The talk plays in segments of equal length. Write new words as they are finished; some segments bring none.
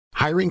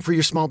Hiring for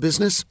your small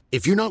business?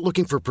 If you're not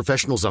looking for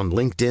professionals on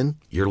LinkedIn,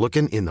 you're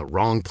looking in the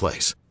wrong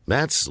place.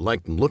 That's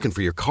like looking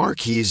for your car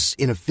keys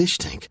in a fish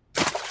tank.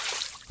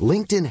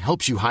 LinkedIn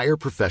helps you hire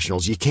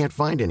professionals you can't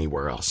find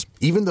anywhere else,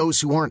 even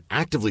those who aren't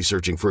actively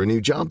searching for a new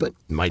job but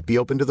might be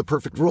open to the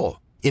perfect role.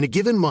 In a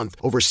given month,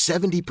 over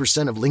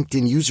 70% of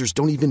LinkedIn users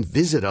don't even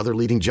visit other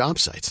leading job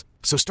sites.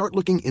 So start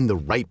looking in the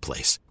right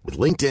place. With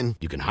LinkedIn,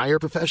 you can hire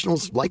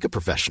professionals like a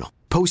professional.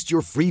 Post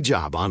your free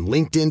job on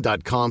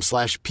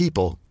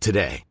linkedin.com/people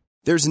today.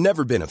 There's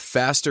never been a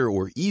faster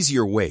or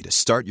easier way to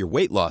start your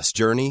weight loss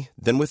journey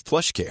than with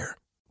PlushCare.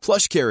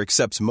 PlushCare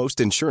accepts most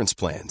insurance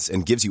plans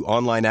and gives you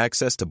online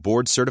access to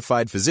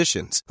board-certified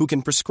physicians who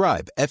can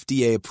prescribe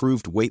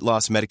FDA-approved weight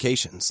loss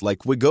medications like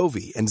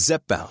Wegovy and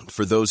Zepbound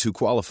for those who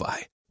qualify.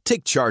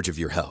 Take charge of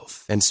your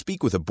health and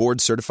speak with a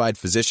board-certified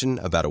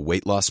physician about a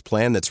weight loss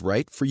plan that's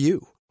right for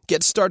you.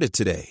 Get started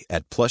today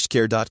at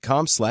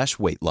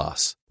plushcare.com/weight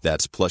loss.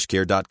 That's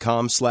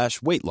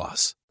plushcare.com/weight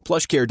loss.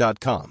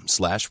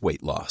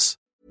 plushcare.com/weight loss.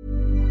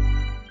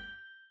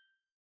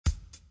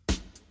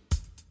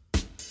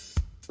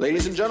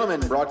 Ladies and gentlemen,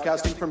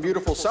 broadcasting from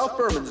beautiful South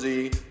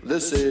Bermondsey,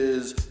 this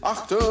is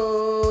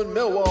Achtung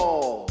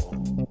Millwall.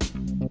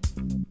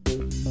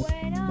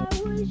 When I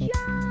was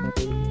young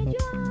and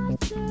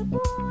just a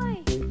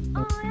boy, I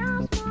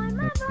asked my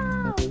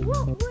mother,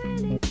 what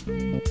will it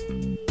be?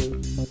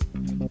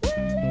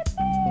 Will it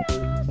be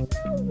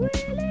Arsenal? Will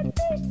it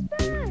be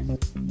Spurs?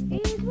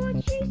 Is what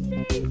she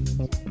says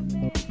to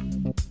me.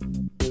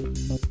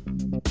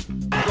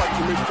 Right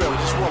to midfield,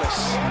 it's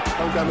Wallace,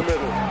 going down the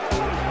middle.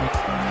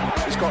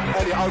 He's got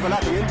Elliot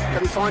overlapping him,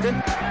 can he find him?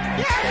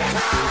 Yes!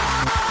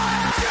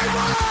 Jim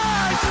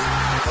Wallace!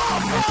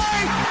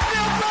 4-3!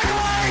 Neil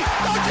Gregory!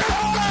 No, Jim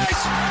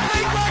Wallace!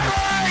 Lee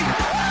Gregory!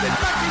 In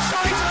fact, he's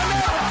shot into the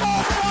net,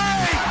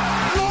 4-3!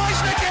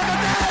 Loisnick in the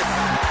net!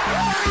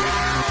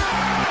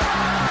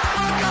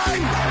 What a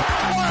game!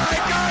 What a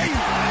game!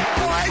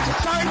 What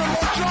entertainment,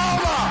 what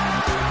drama!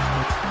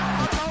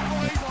 I can't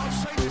believe what I've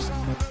seen this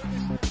afternoon.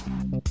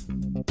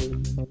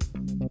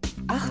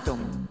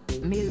 Achtung,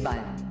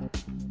 Millwall.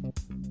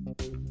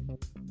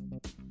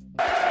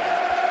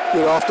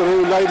 Good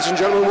afternoon, ladies and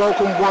gentlemen.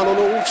 Welcome one and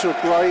all to a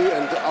grey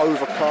and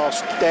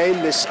overcast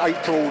den this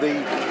April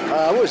the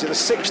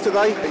 6th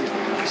today.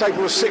 It's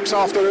April the 6th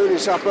afternoon in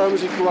South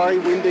Bermondsey, grey,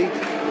 windy,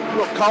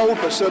 not cold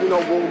but certainly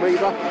not warm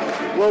either.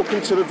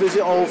 Welcome to the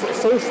visit of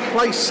 4th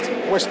placed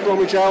West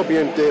Bromwich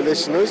Albion, dear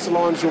listeners. The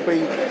Lions will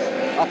be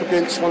up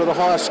against one of the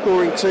highest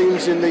scoring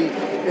teams in the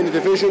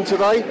division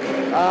today.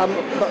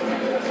 But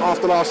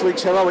after last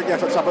week's heroic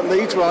efforts up at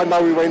Leeds, where I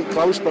know we went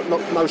close but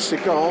no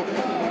cigar,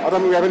 I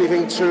don't think we have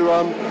anything to...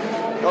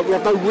 we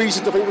have no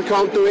reason to think we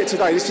can't do it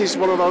today. This is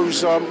one of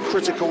those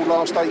critical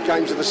last 8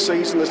 games of the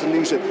season, as the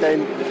news at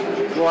Den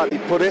rightly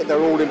put it.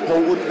 They're all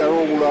important, they're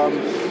all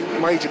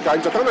major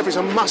games. I don't know if it's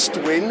a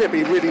must-win. It'd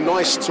be really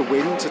nice to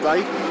win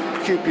today.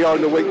 QPR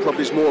in the week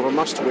probably is more of a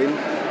must-win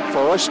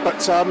for us,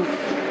 but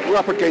we're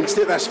up against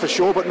it, that's for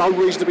sure, but no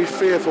reason to be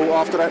fearful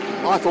after that,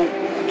 I thought,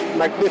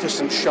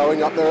 magnificent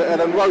showing up there at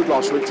Ellen Road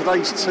last week.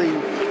 Today's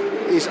team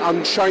is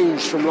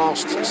unchanged from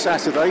last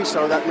Saturday,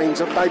 so that means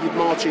that David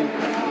Martin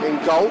in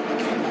goal,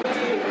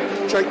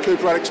 Jake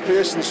Cooper, Alex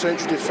Pearce in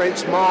central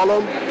defence,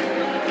 Marlon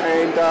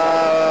and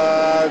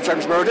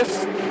James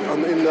Meredith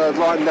in the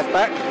right and left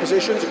back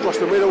positions across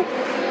the middle.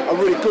 A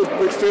really good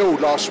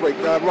midfield last week.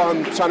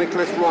 Ryan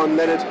Tunnicliffe, Ryan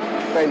Leonard,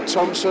 Ben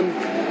Thompson.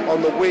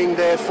 On the wing,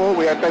 therefore,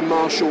 we had Ben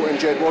Marshall and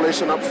Jed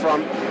Wallace, and up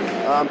front,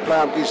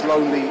 Ploughby's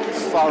lonely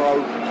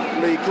Thorough,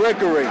 Lee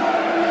Gregory.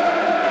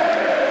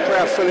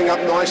 Crowd filling up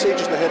nicely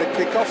just ahead of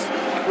kick-off.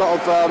 A lot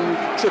of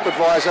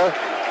TripAdvisor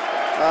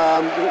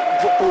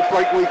football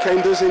break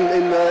weekenders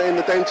in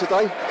the den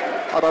today.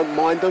 I don't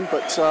mind them,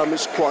 but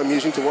it's quite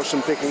amusing to watch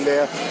them picking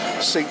their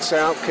seats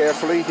out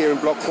carefully here in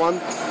Block 1.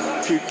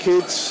 A few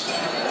kids,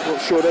 not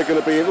sure they're going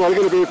to be in. Well, they're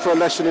going to be in for a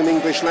lesson in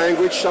English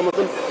language, some of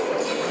them.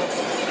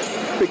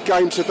 Big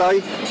game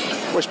today.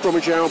 West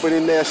Bromwich Albion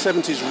in their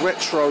 70s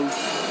retro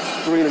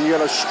green and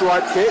yellow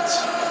stripe kit.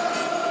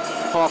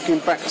 Harking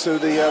back to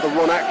the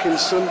Ron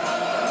Atkinson,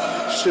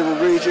 Cyril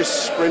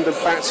Regis, Brendan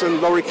Batson,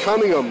 Laurie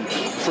Cunningham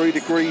 3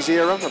 Degrees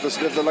era of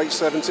the late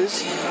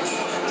 70s.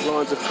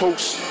 Lions, of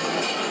course,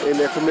 in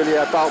their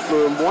familiar dark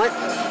blue and white.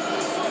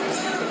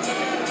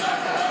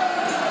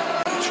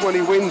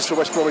 20 wins for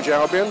West Bromwich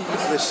Albion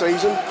this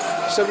season.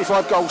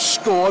 75 goals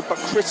scored, but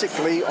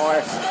critically, I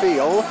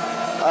feel,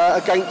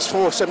 against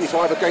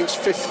 475 against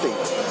 50.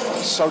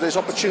 So there's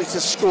opportunity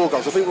to score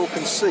goals. I think we'll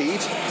concede.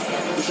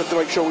 We just have to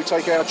make sure we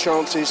take our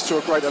chances to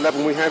a greater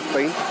level we have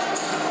been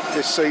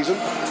this season.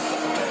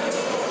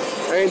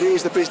 And it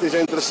is the business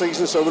end of the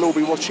season, so we'll all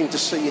be watching to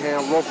see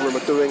how Rotherham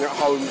are doing at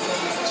home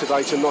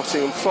today to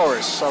Nottingham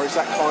Forest. So it's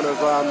that kind of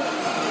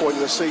point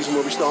in the season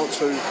where we start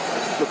to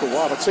look at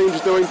what other teams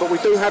are doing, but we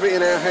do have it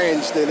in our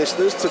hands, dear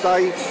listeners.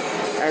 Today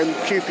and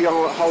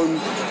QPR at home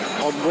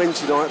on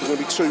Wednesday night, there's going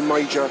to be 2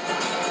 major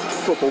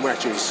football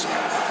matches.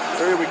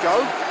 So here we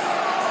go.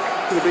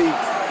 Going to be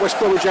West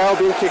Bromwich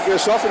Albion kicking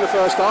us off in the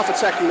first half,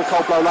 attacking the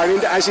Coldblow Lane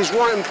end, as is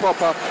right and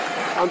proper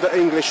under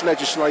English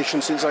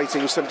legislation since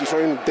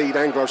 1873, indeed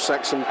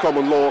Anglo-Saxon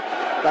common law,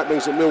 that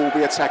means that Mill will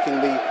be attacking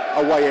the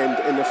away end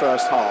in the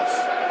first half.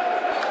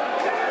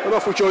 And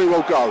off with Johnny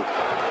will go.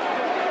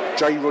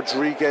 Jay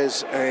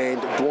Rodriguez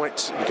and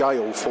Dwight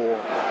Gale for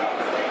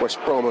West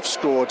Brom have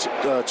scored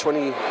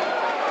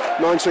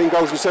 19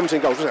 goals and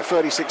 17 goals. Was that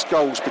 36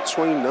 goals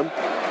between them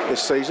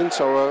this season?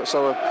 So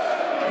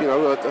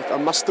a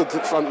mustard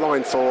front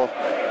line for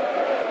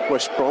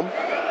West Brom.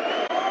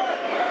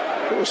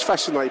 I was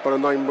fascinated by the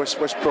name West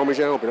Bromwich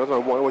Albion. I don't know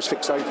why I always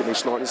fixated me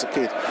slightly as a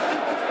kid.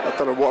 I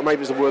don't know what,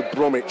 maybe it's the word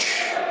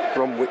Bromwich,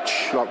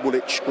 like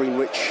Woolwich,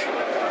 Greenwich,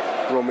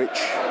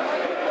 Bromwich.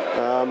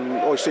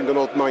 Always seemed an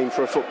odd name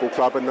for a football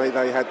club, and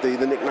they had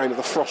the nickname of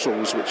the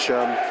Frossels, which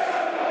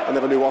I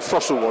never knew what a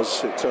Frossel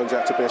was. It turns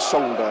out to be a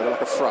songbird,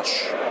 like a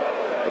thrush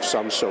of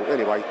some sort.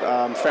 Anyway,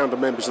 founder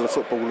members of the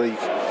Football League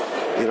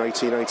in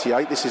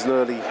 1888. This is an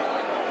early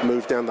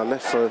move down the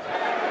left for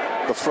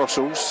the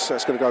Frossels.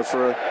 That's going to go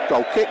for a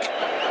goal kick.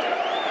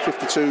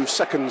 52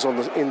 seconds on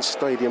the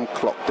in-stadium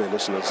clock, dear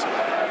listeners.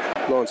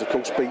 Lions, of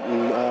course,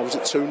 beaten, was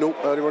it 2-0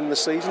 earlier on in the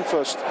season?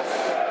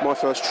 My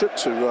first trip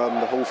to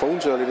the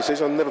Hawthorns earlier this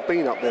season. I've never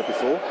been up there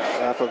before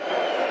for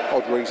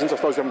odd reasons. I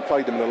suppose we haven't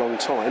played them in a long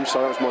time,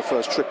 so that was my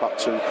first trip up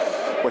to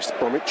West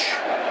Bromwich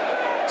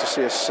to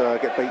see us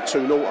get beat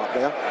 2-0 up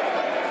there.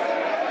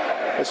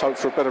 Let's hope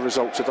for a better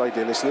result today,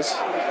 dear listeners.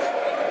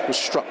 I was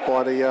struck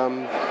by the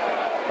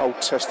Old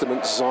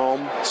Testament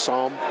Psalm.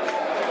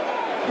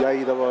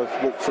 Yea, though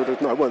I walked through the...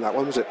 No, it wasn't that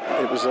one, was it?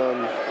 It was...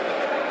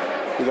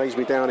 He lays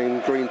me down in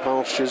green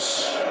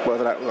pastures.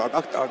 Whether that...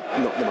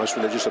 I'm not the most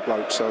religious of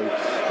blokes, so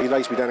he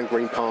lays me down in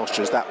green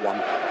pastures, that one,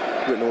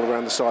 written all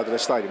around the side of the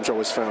stadium, which I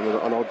always found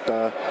an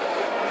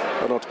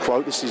odd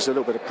quote. This is a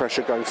little bit of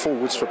pressure going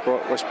forwards for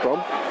West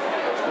Brom.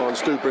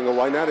 Lions do bring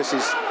away now. This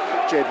is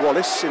Jed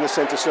Wallace in the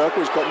centre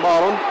circle. He's got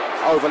Marlon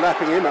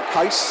overlapping him at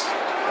pace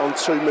on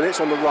 2 minutes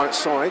on the right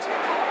side.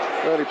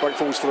 Early break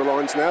falls for the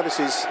Lions now.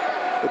 This is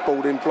the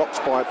ball in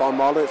blocked by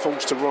Marlon. It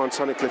falls to Ryan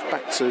Tunnicliffe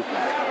back to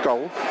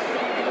goal.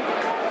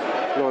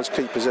 Lions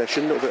keep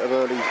possession. A little bit of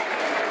early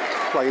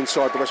play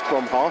inside the West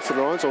Brom half for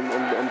the Lions on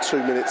 2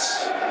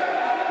 minutes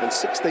and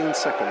 16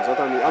 seconds.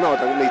 I know I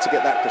don't need to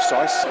get that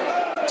precise.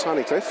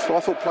 Tunnicliffe, I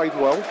thought played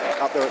well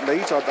up there at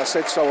Leeds. I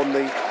said so on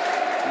the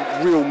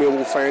Real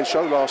Millwall fan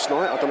show last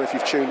night. I don't know if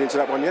you've tuned into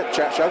that one yet,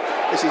 chat show.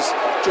 This is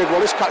Jed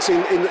Wallace, cuts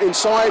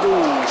inside.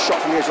 Ooh,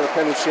 shot from the edge of the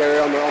penalty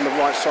area on the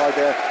right side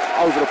there,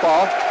 over the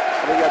bar.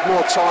 I think he had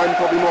more time,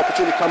 probably more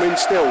opportunity to come in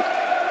still.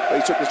 But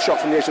he took the shot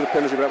from the edge of the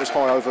penalty, but that was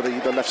high over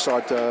the left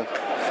side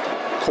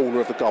corner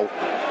of the goal.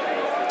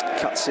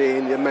 Cuts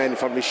in, the man in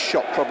front of his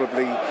shot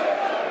probably,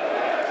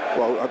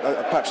 well,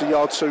 perhaps a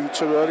yard too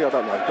early, I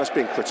don't know. That's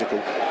being critical,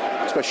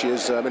 especially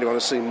as anyone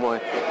has seen my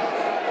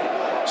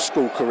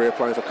school career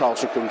playing for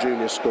Castlecombe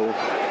Junior School.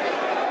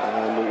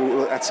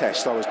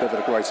 Attest I was never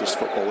the greatest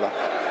footballer,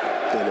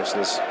 dear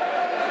listeners.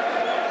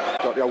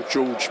 Like the old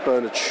George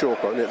Bernard Shaw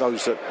quote, isn't it?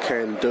 Those that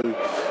can do,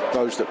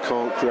 those that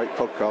can't create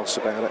podcasts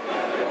about it.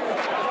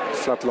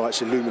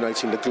 Floodlights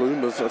illuminating the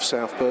gloom of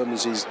South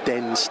Birmingham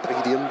Den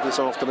Stadium this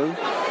afternoon,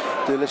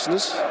 dear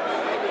listeners.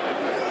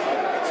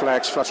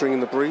 Flags fluttering in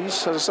the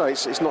breeze. As I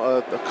say, it's not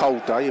a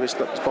cold day, it's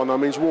by no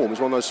means warm.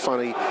 It's one of those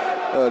funny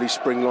early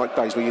spring-like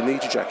days where you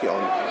need your jacket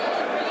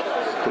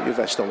on. Put your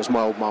vest on, as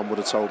my old mum would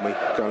have told me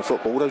going to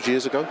football all those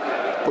years ago.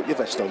 Put your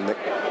vest on, Nick.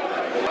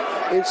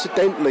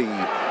 Incidentally,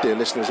 dear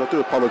listeners, I do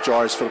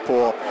apologise for the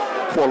poor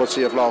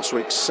quality of last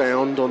week's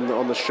sound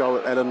on the show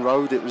at Ellen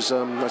Road. It was,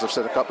 as I've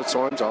said a couple of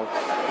times, I'll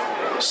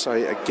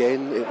say it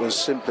again, it was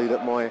simply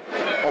that my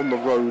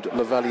on-the-road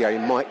Lavalier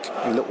mic,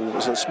 it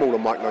was a smaller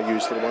mic I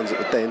used for the ones at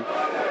the Den,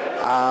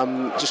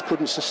 just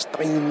couldn't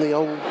sustain the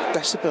old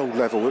decibel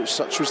level.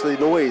 Such was the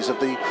noise of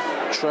the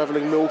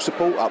travelling Mill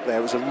support up there.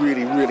 It was a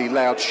really, really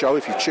loud show.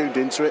 If you've tuned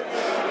into it,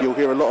 you'll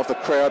hear a lot of the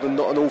crowd and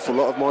not an awful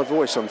lot of my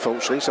voice,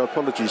 unfortunately, so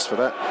apologies for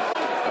that.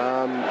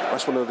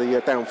 That's one of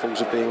the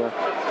downfalls of being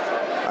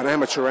an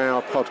amateur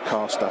hour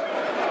podcaster.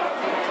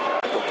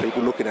 I've got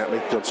people looking at me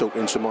because I'm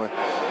talking into my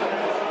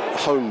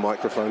home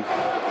microphone.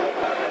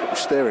 People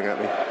staring at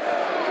me.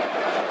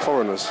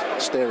 Foreigners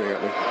staring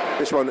at me.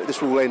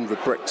 This will end with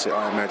Brexit,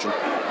 I imagine.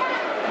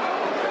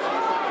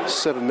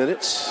 7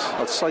 minutes.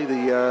 I'd say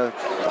the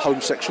home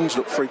sections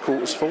look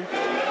 3/4 full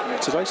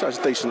today, so it's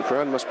a decent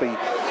crowd. It must be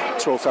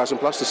 12,000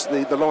 plus.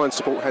 The Lions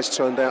support has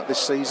turned out this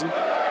season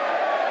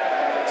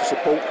to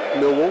support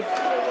Millwall,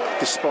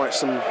 despite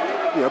some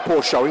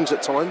poor showings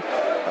at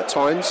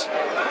times.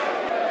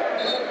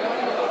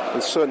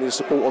 And certainly the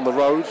support on the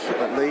road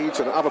at Leeds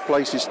and at other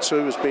places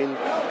too has been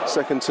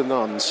second to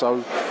none.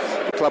 So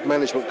the club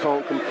management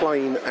can't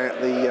complain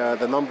at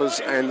the numbers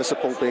and the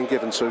support being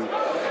given to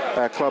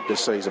our club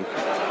this season.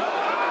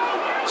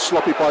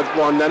 Sloppy by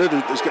Ryan Leonard,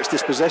 who gets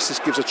dispossessed. This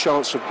gives a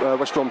chance for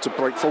West Brom to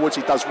break forwards.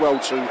 He does well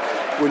to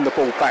win the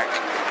ball back.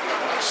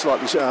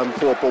 Slightly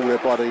poor ball there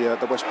by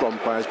the West Brom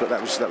players, but that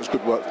was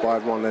good work by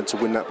Ryan Leonard to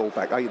win that ball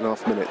back.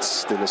 8.5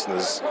 minutes, dear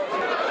listeners.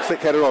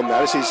 Thick header on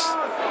now. This is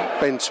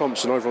Ben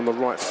Thompson over on the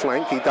right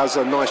flank. He does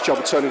a nice job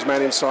of turning his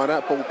man inside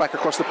out. Ball back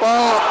across the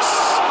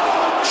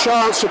box.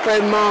 Chance for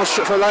Ben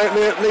Marshall, for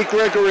Lee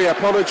Gregory.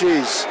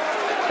 Apologies.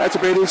 Had to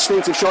be an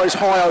instinctive shot. He's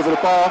high over the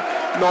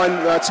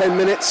bar. 10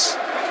 minutes.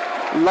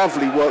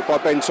 Lovely work by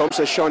Ben Thompson.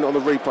 They're showing it on the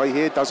replay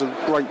here. Does a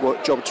great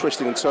job of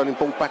twisting and turning.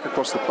 Ball back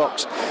across the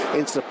box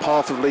into the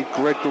path of Lee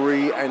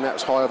Gregory, and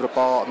that's high over the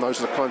bar. And those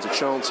are the kinds of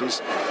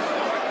chances.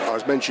 I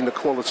was mentioning the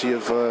quality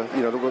of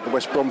the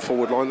West Brom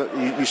forward line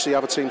that you see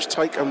other teams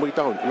take and we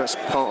don't, and that's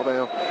part of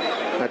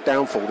our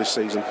downfall this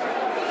season.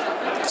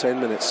 10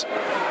 minutes.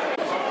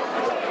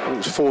 I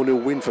think it was a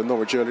 4-0 win for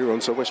Norwich earlier on,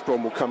 so West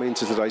Brom will come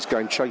into today's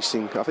game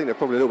chasing. I think they're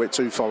probably a little bit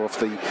too far off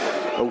the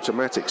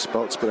automatic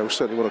spots, but they'll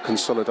certainly want to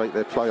consolidate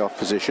their playoff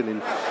position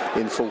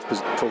in fourth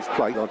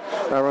place.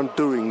 Our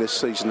undoing this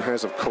season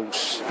has, of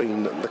course,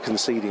 been the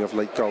conceding of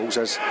late goals,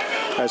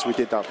 as we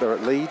did up there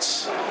at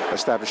Leeds,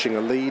 establishing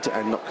a lead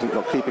and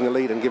not keeping a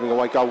lead and giving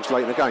away goals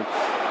late in the game.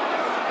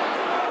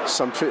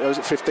 Some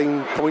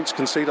 15 points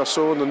conceded I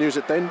saw on the news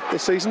at Den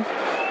this season.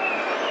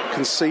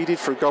 Conceded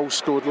through goals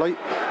scored late.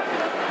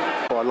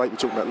 By late, we're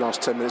talking about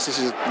last 10 minutes. This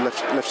is a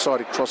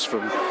left-sided cross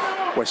from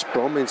West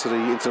Brom into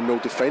the Mill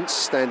defence,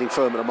 standing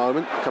firm at the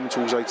moment, coming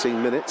towards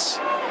 18 minutes.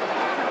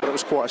 But it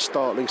was quite a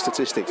startling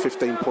statistic.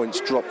 15 points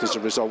dropped as a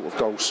result of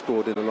goals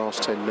scored in the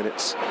last 10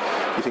 minutes.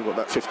 You think what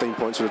that 15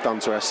 points would have done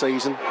to our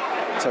season?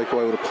 Take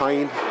away all the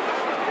pain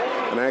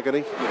and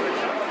agony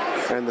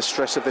and the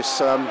stress of this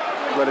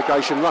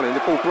relegation running. The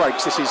ball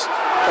breaks. This is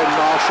Ben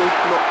Marshall.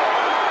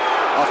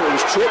 I thought it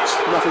was tripped.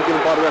 Nothing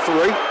given by the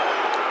referee.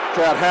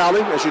 Crowd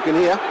howling, as you can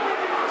hear.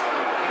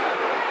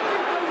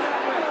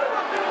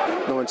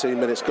 19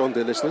 minutes gone,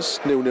 dear listeners.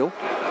 0-0.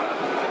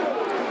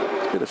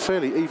 It's been a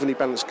fairly evenly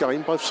balanced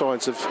game. Both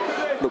sides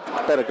have looked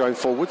better going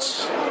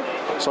forwards.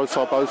 So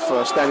far, both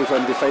standing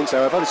firm in defence.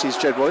 However, this is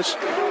Jed Wallace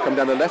coming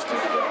down the left.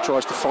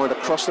 Tries to find a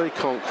cross there. He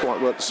can't quite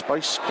work the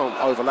space. Can't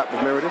overlap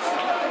with Meredith.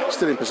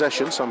 Still in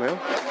possession somehow.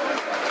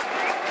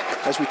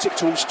 As we tick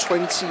towards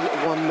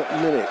 21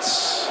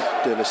 minutes,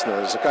 dear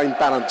listeners. A game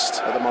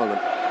balanced at the moment.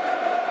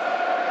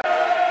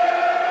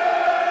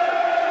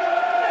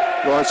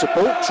 Ryan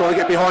Support trying to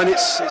get behind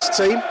its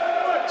team.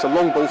 It's a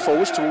long ball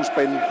forwards towards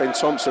Ben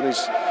Thompson.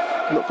 He's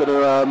not going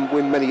to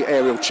win many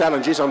aerial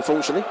challenges,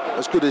 unfortunately,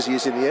 as good as he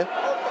is in the air.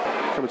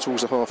 Coming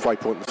towards the halfway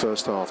point in the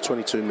first half,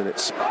 22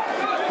 minutes.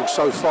 Well,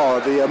 so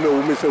far, the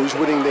Mill midfield is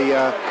winning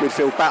the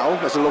midfield battle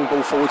as the long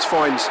ball forwards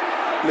finds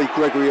Lee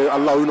Gregory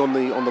alone on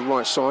the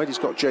right side. He's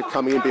got Jed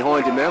coming in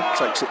behind him now.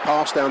 Takes it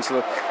past down to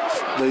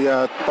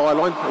the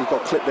byline. He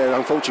got clipped there,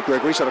 unfortunately,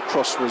 Gregory, so the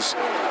cross was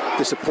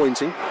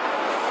disappointing.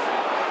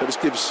 But this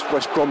gives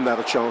West Brom now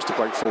the chance to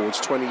break forwards.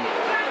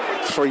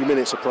 23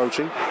 minutes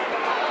approaching.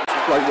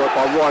 Great work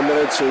by Ryan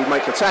Leonard to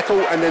make the tackle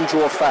and then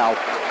draw a foul.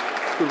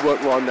 Good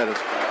work, Ryan Leonard.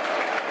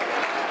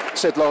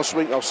 Said last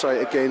week, I'll say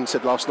it again,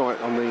 said last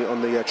night on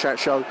the chat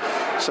show,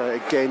 say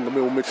it again, the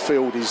Mill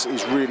midfield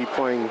is really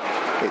playing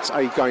its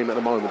A game at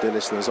the moment, dear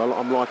listeners.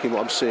 I'm liking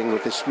what I'm seeing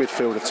with this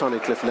midfield of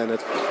Tunnicliffe,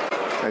 Leonard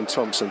and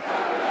Thompson.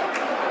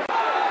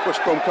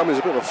 West Brom coming as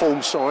a bit of a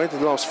form side. In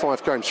the last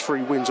 5 games,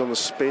 3 wins on the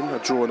spin, a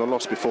draw and a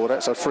loss before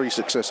that, so 3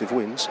 successive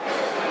wins.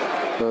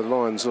 The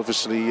Lions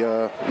obviously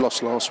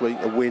lost last week,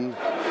 a win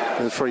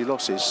and 3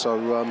 losses, so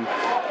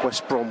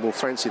West Brom will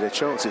fancy their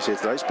chances here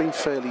today. It's been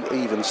fairly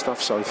even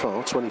stuff so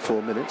far,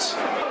 24 minutes.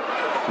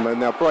 And then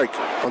now break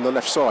on the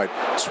left side,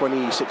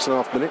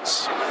 26.5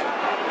 minutes.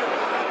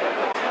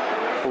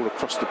 All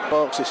across the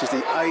box, this is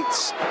the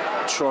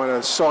 8th, trying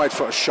a side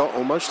foot shot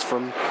almost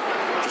from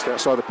just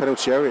outside the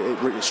penalty area.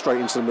 It really straight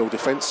into the Mill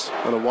defence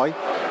and away.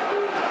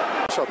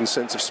 Sudden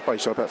sense of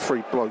space, about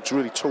 3 blokes,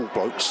 really tall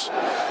blokes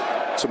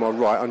to my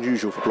right,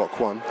 unusual for block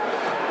 1.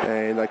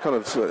 And they kind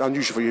of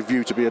unusual for your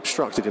view to be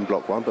obstructed in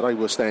block 1, but they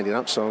were standing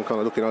up, so I'm kind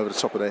of looking over the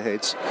top of their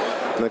heads.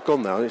 And they've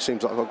gone now, and it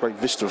seems like a great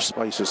vista of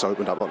space has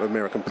opened up, like the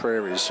American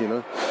prairies, you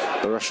know.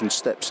 The Russian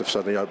steppes have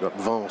suddenly opened up,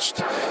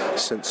 vast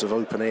sense of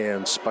open air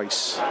and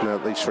space. Now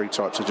these 3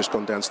 types have just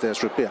gone downstairs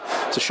for a beer.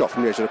 It's a shot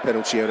from the edge of the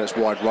penalty area, that's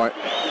wide right.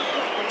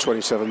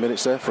 27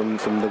 minutes there from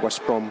the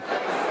West Brom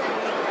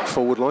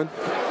forward line.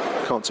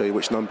 Can't tell you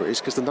which number it is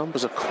because the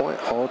numbers are quite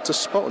hard to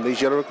spot on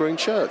these yellow and green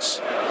shirts.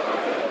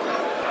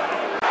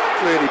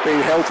 Clearly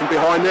being held from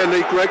behind there,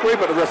 Lee Gregory,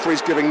 but the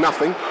referee's giving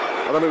nothing.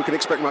 I don't think we can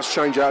expect much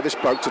change out of this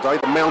bloke today.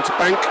 The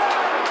mountebank,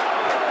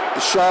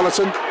 the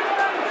charlatan.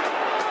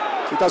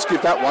 He does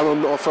give that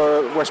one off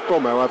West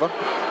Brom, however.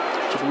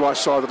 Just from the right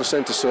side of the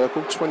centre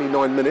circle.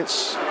 29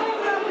 minutes.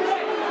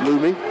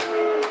 Looming.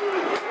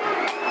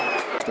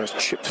 That's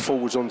chipped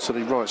forwards onto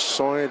the right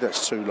side.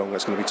 That's too long.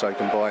 That's going to be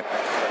taken by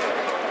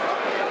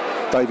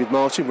David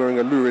Martin, wearing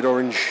a lurid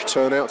orange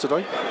turnout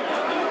today.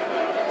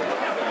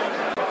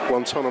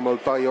 Guantanamo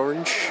Bay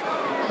orange,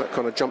 that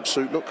kind of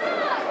jumpsuit look.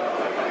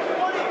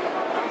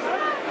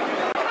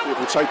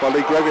 Beautiful take by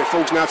Lee Gregory. It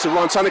falls now to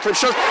Ryan Tunnicliffe.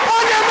 Shows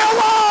on the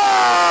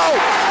Millwall!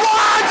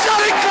 Ryan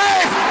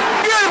Tunnicliffe!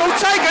 Beautiful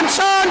take and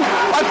turn.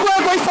 And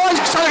Gregory finds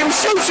Tunnicliffe,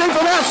 shoots him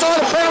from outside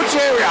the penalty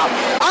area.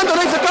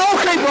 Underneath the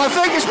goalkeeper, I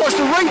think. It's watched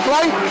the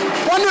replay.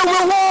 1-0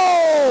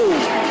 Millwall!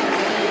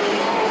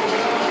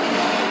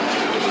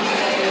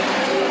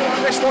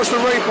 let's watch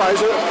the replays.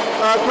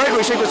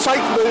 Gregory seems to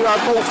take the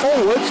ball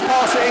forwards,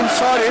 pass it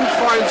inside him,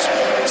 finds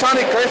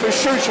Tunnicliffe who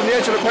shoots from the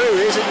edge of the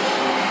penalty.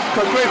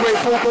 Gregory at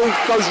full ball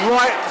goes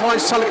right,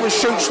 finds Tunnicliffe,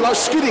 shoots like a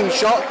skidding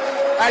shot,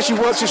 actually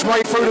works his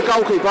way through the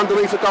goalkeeper,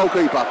 underneath the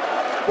goalkeeper.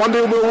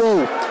 1-0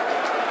 Millwall.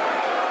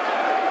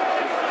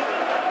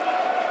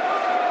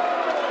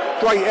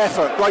 Great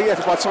effort by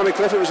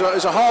Tunnicliffe. It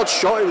was a hard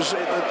shot, it was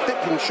a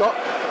dipping shot,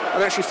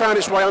 and actually found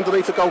its way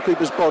underneath the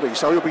goalkeeper's body,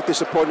 so he'll be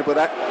disappointed with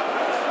that.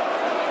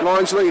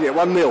 Lions lead it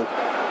 1-0.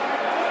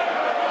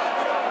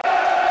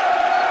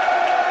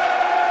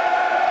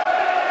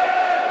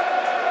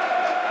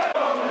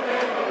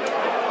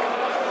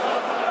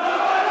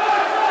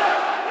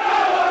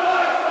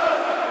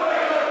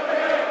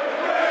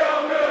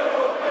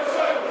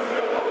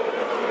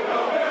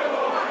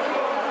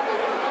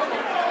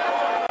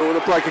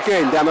 Break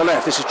again down the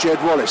left. This is Jed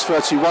Wallace,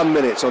 31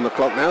 minutes on the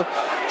clock now.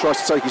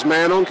 Tries to take his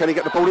man on. Can he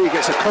get the ball in? He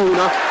gets a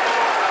corner.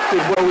 Did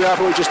well the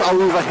other, he just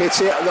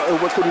over-hit it.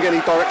 Couldn't get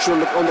any direction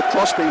on the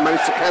cross, but he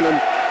managed to cannon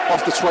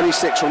off the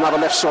 26 from another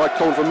left side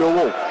corner from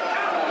Millwall.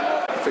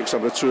 I think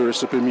some of the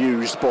tourists have been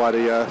amused by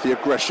the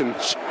aggression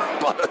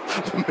by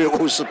the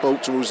Millwall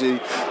support towards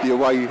the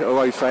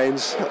away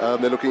fans.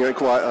 They're looking at it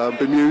quite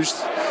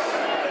bemused.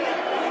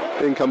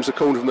 In comes the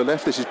corner from the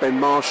left. This is Ben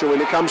Marshall,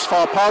 and it comes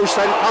far post,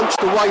 then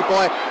punched away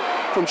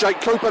from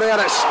Jake Cooper there.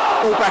 That's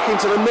all back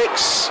into the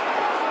mix.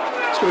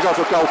 It's going to go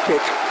for a goal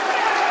kick.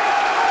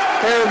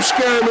 Hiram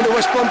Scarum in the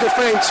West Brom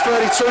defence,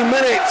 32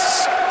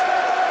 minutes.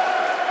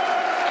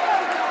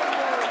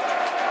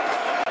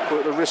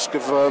 At the risk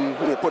of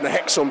putting a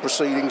hex on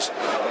proceedings,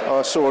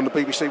 I saw on the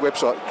BBC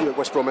website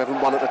West Brom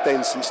haven't won at the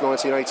Den since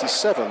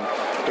 1987.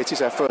 It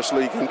is our first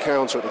league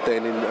encounter at the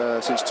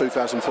Den since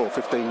 2004,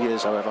 15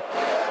 years however,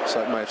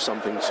 so it may have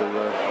something to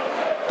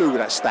do with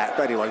that stat.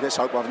 But anyway, let's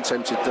hope I haven't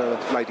tempted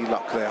Lady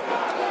Luck there.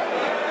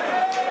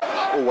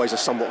 Always a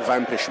somewhat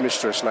vampish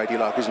mistress, Lady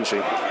Luck, isn't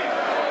she?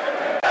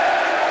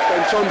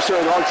 Ben Thompson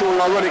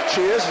drawing ironic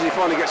cheers as he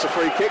finally gets a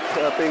free kick,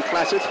 being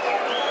clattered.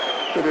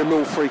 Going to be a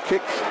Mill free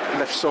kick,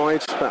 left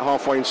side, about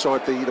halfway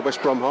inside the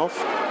West Brom half.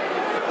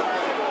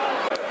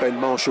 Ben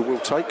Marshall will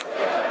take.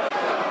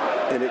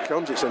 In it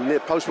comes, it's a near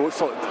post, but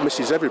it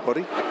misses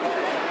everybody.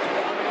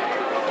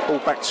 Ball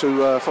back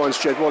to, finds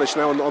Jed Wallace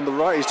now on the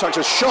right. He takes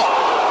a shot,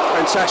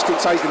 fantastic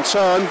take and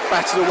turn,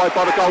 battered away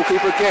by the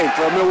goalkeeper again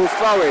for a Millwall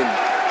throw-in.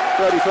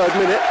 33rd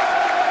minute,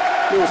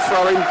 Millwall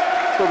throw-in,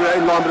 probably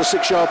in line with the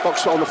 6-yard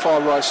box on the far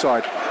right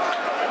side.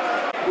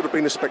 Would have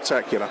been a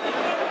spectacular.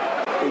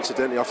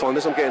 Incidentally, I find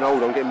as I'm getting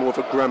older, I'm getting more of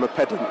a grammar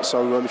pedant.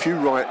 So if you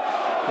write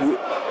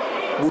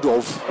would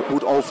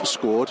have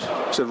scored,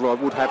 instead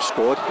of would have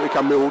scored, here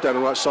come Millwall down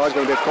the right side, it's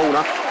going to be a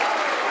corner.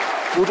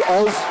 Would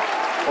have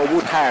or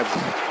would have?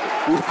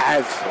 Would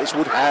have. It's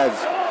would have.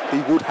 He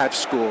would have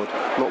scored,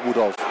 not would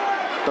have.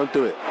 Don't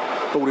do it.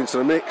 Ball into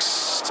the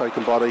mix,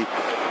 taken by the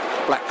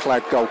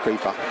black-clad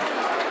goalkeeper,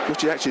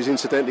 which actually is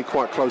incidentally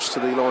quite close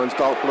to the Lions'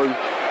 dark blue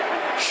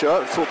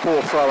shirt.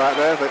 Poor throw out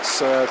there.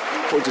 That's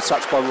put into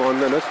touch by Ryan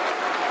Leonard.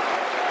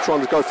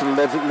 Trying to go for the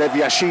Lev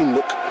Yashin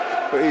look,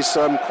 but he's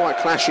quite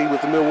clashy with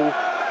the Millwall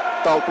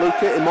dark blue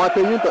kit, in my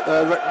opinion. But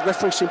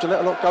referees seem to let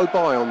a lot go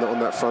by on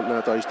that front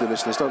nowadays, dear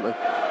listeners, don't they?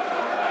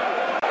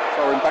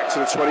 Throwing back to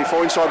the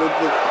 24 inside the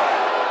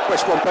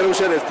West Brom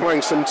penalty. They're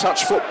playing some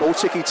touch football,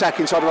 ticky-tack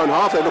inside their own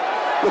half. They're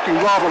looking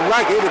rather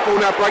ragged. The ball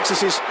now breaks.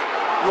 This is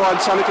Ryan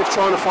Tunnicliffe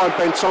trying to find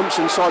Ben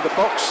Thompson inside the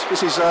box.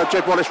 This is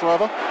Jed Wallace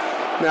rather.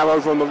 Now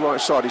over on the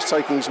right side, he's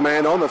taking his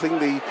man on. I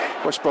think the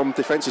West Brom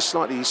defence is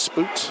slightly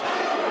spooked.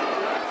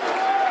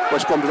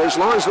 West Brom defence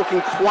Lions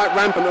looking quite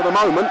rampant at the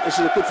moment. This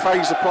is a good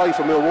phase of play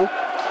for Millwall.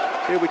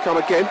 Here we come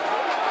again.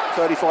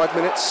 35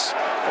 minutes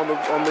on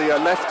the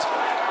left.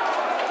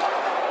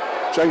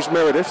 James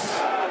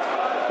Meredith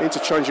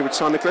interchanging with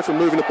Tunnicliffe and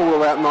moving the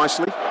ball out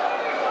nicely.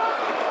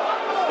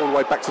 All the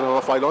way back to the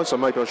halfway line, so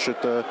maybe I should...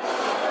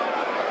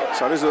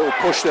 So there's a little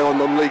push there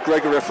on Lee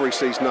Gregory. Referee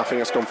sees nothing.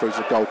 That's gone through to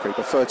the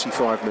goalkeeper.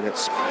 35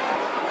 minutes.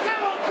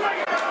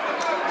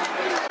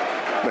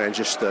 Man,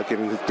 just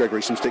giving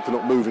Gregory some stick for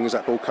not moving as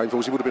that ball came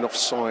forward. He would have been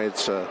offside,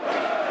 so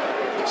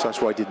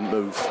that's why he didn't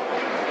move,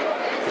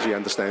 because he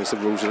understands the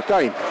rules of the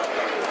game.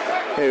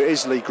 Here it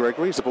is Lee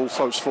Gregory as the ball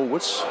floats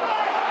forwards.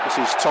 This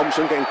is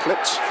Thompson getting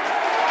clipped.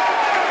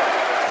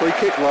 Free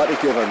kick rightly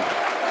given.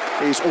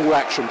 He's all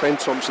action. Ben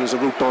Thompson is a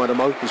real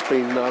dynamo. He's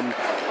been...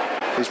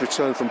 His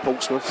return from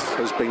Portsmouth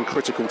has been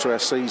critical to our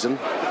season.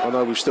 I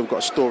know we've still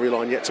got a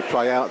storyline yet to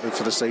play out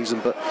for the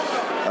season, but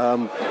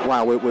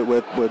wow,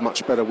 we're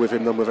much better with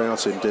him than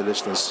without him, dear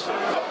listeners.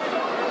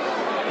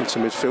 Into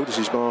midfield, this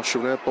is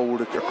Marshall now, ball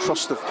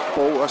across the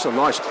ball. That's a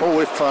nice ball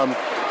if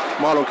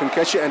Marlon can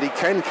catch it, and he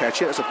can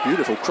catch it. That's a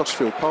beautiful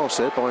crossfield pass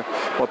there by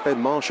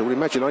Ben Marshall. The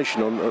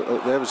imagination on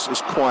there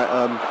is quite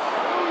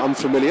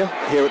unfamiliar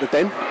here at the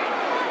Den.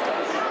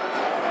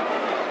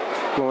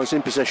 Lions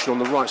in possession on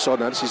the right side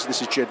now.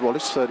 This is Jed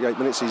Wallace, 38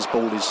 minutes. His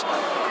ball is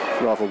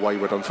rather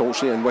wayward,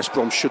 unfortunately, and West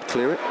Brom should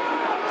clear it.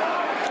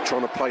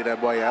 Trying to play their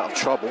way out of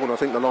trouble, and I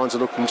think the Lions are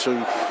looking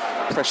to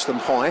press them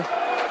high.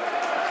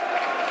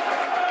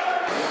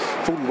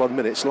 41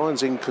 minutes.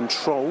 Lions in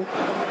control,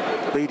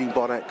 leading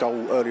by that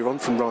goal earlier on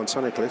from Ryan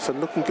Tunnicliffe, and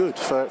looking good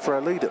for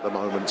our lead at the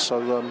moment. So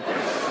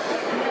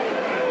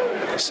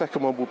the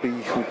second one will be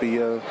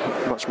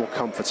much more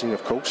comforting,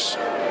 of course.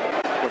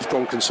 West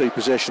Brom can see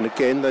possession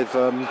again. They've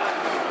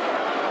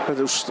had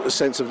a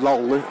sense of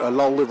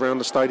lull around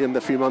the stadium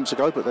a few months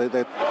ago, but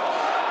they're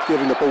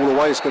giving the ball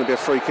away. It's going to be a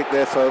free kick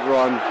there for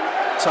Ryan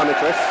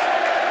Tunnicliffe,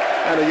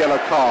 and a yellow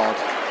card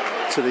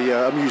to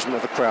the amusement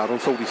of the crowd on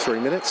 43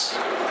 minutes.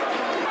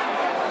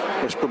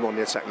 West Brom on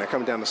the attack now,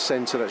 coming down the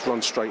centre. Let's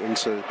run straight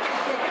into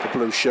the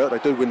blue shirt. They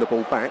do win the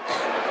ball back.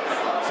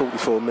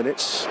 44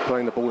 minutes,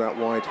 playing the ball out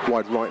wide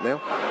right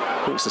now.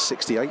 I think it's the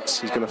 68.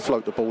 He's going to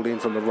float the ball in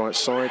from the right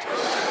side.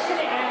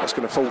 That's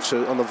going to fall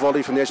on the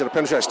volley from the edge of the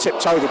penalty area. It's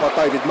tipped over by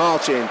David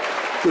Martin.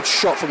 Good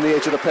shot from the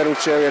edge of the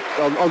penalty area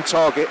on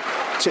target.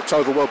 Tipped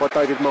over well by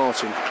David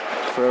Martin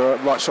for a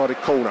right-sided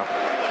corner.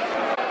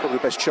 Probably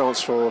the best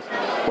chance for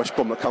West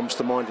Brom that comes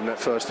to mind in that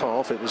first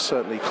half. It was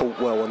certainly caught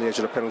well on the edge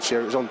of the penalty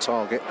area. It was on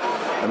target,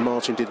 and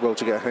Martin did well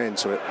to get a hand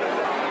to it.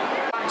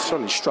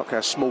 Suddenly struck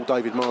how small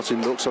David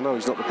Martin looks. I know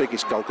he's not the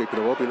biggest goalkeeper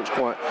in the world, but he looks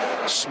quite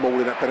small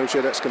in that penalty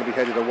area. That's going to be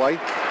headed away.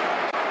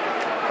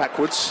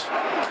 Backwards,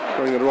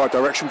 going in the right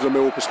direction from the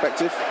Millwall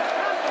perspective.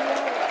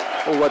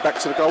 All the way back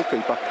to the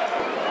goalkeeper.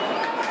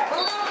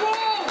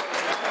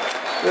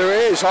 There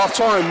it is,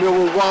 half-time.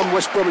 Millwall 1,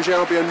 West Bromwich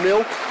Albion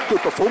 0. Good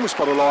performance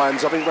by the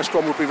Lions. I think West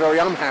Brom would be very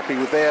unhappy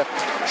with their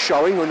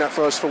showing in that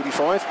first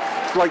 45.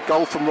 Great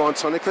goal from Ryan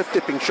Tunnicliffe,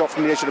 dipping shot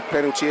from the edge of the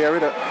penalty area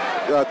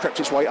that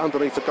crept its way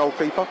underneath the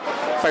goalkeeper.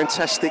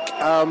 Fantastic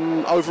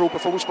overall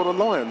performance by the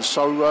Lions.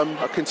 So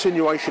a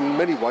continuation in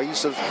many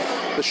ways of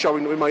the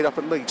showing that we made up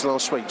at Leeds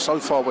last week. So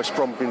far West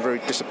Brom have been very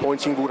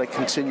disappointing. Will they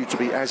continue to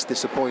be as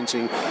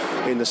disappointing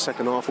in the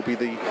second half will be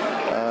the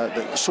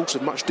source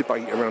of much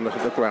debate around the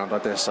ground, I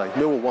dare say.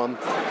 Millwall 1,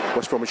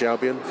 West Bromwich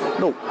Albion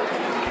 0.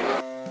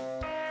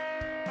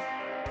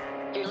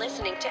 You're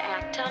listening to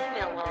Act on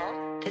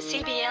Millwall, the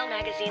CBL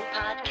Magazine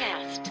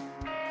podcast.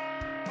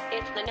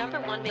 It's the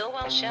 #1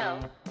 Millwall show,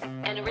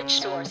 and a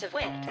rich source of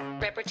wit,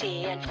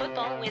 repartee, and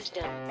football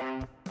wisdom.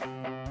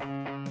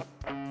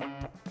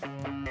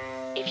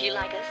 If you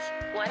like us,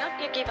 why don't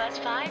you give us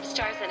 5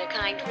 stars and a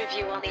kind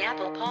review on the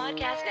Apple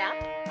Podcast app?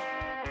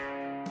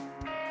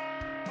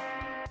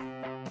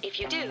 If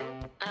you do,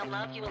 I'll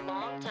love you a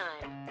long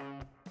time.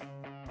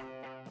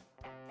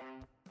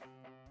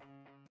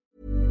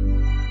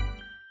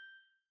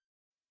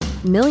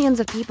 Millions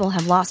of people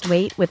have lost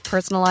weight with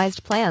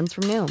personalized plans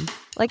from Noom.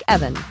 Like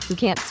Evan, who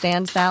can't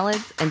stand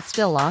salads and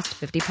still lost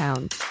 50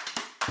 pounds.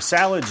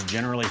 Salads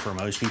generally for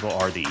most people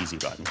are the easy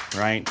button,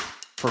 right?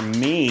 For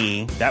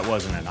me, that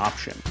wasn't an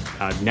option.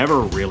 I never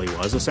really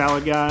was a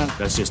salad guy.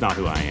 That's just not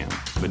who I am.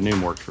 But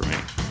Noom worked for me.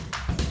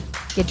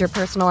 Get your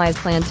personalized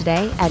plan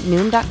today at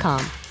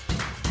Noom.com.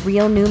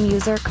 Real Noom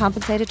user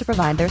compensated to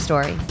provide their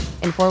story.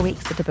 In 4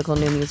 weeks, the typical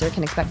Noom user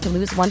can expect to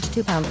lose 1 to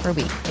 2 pounds per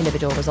week.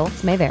 Individual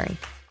results may vary.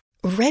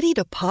 Ready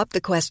to pop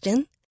the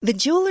question? The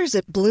jewelers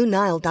at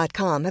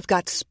BlueNile.com have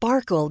got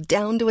sparkle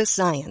down to a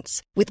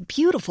science with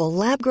beautiful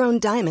lab-grown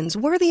diamonds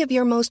worthy of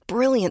your most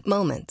brilliant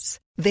moments.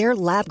 Their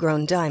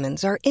lab-grown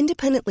diamonds are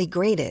independently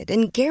graded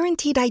and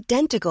guaranteed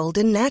identical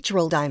to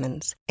natural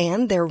diamonds,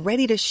 and they're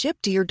ready to ship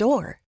to your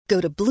door. Go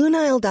to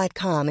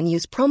BlueNile.com and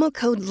use promo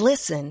code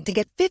LISTEN to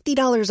get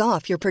 $50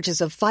 off your purchase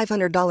of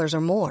 $500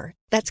 or more.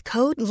 That's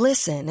code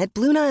LISTEN at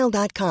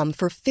BlueNile.com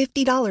for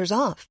 $50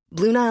 off.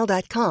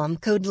 BlueNile.com,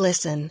 code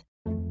LISTEN.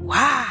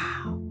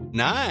 Wow.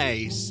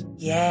 Nice.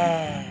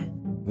 Yeah.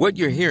 What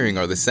you're hearing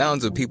are the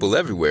sounds of people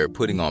everywhere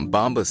putting on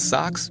Bombas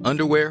socks,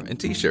 underwear, and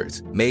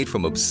T-shirts made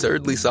from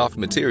absurdly soft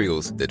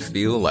materials that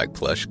feel like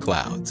plush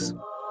clouds.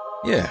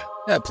 Yeah,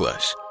 that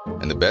plush.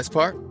 And the best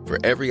part? For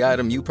every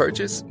item you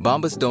purchase,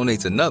 Bombas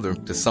donates another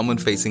to someone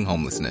facing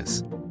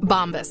homelessness.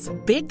 Bombas.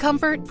 Big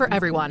comfort for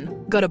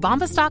everyone. Go to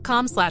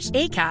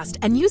bombas.com/ACAST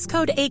and use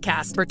code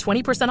ACAST for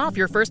 20% off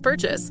your first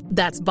purchase.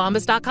 That's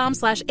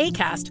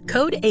bombas.com/ACAST.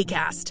 Code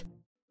ACAST.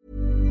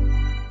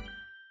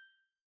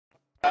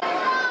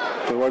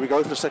 Away we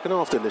go for the second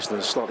half, dear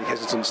listeners. Slightly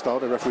hesitant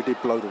start. The referee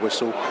did blow the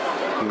whistle.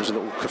 There was a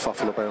little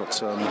kerfuffle about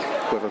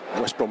whether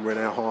West Brom were in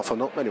our half or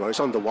not. Anyway, it's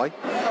underway.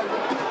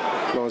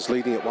 Lions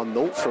leading at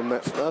 1-0 from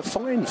that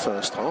fine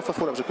first half. I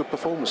thought that was a good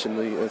performance in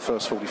the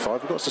first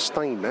 45. We've got to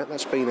sustain that.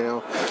 That's been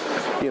our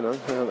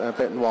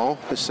bête noire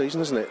this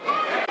season, isn't it?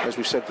 As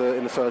we said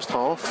in the first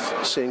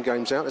half, seeing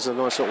games out. There's a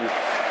nice little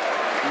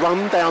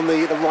run down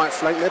the right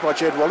flank there by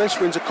Jed Wallace.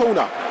 Wins a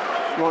corner,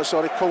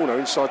 right-sided corner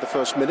inside the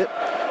first minute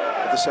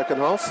of the second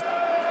half.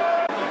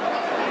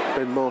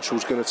 Ben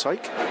Marshall's going to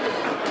take.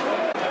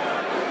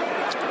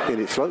 In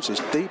it floats,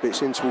 it's deep,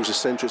 it's in towards the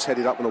centre, it's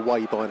headed up and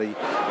away by the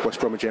West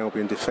Bromwich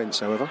Albion defence,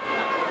 however.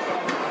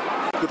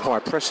 Good high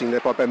pressing there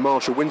by Ben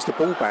Marshall, wins the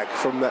ball back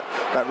from that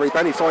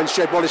rebound. He finds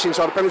Jed Wallace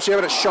inside the penalty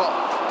area, a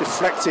shot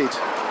deflected.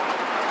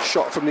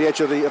 Shot from the edge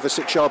of the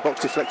 6-yard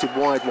box, deflected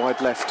wide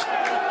left.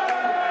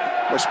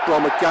 West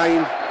Brom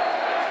again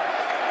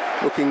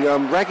looking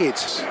ragged.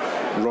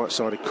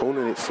 Right-sided corner,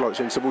 and it floats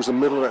in towards the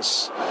middle.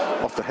 That's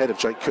off the head of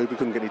Jake Cooper.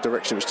 Couldn't get any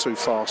direction, it was too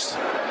fast.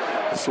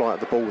 The flight of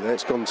the ball there.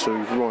 It's gone to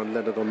Ryan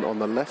Leonard on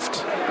the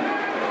left.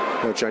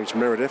 Now James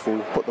Meredith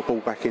will put the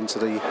ball back into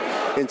the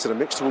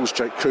mix towards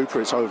Jake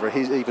Cooper. It's over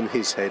even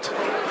his head.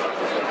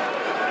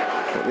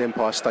 Got the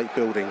Empire State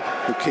Building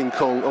with King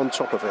Kong on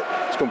top of it.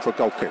 It's gone for a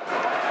goal kick.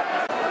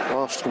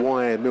 Asked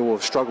why Millwall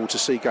have struggled to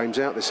see games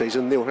out this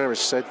season, Neil Harris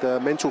said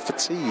mental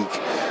fatigue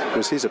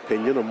was his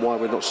opinion on why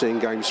we're not seeing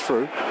games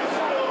through.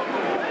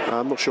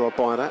 I'm not sure I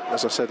buy that,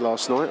 as I said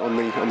last night on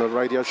the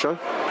radio show.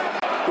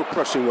 Good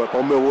pressing work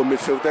by Millwall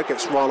midfield there.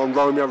 Gets Rylan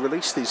Romeo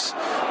released. He's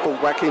ball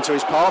back into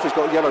his path. He's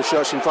got yellow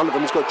shirts in front of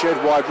him. He's got Jed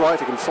wide right. If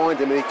he can find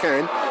him, and he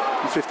can.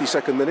 In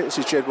 52nd minute, this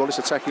is Jed Wallace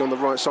attacking on the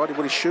right side.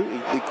 Will he shoot?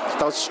 He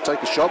does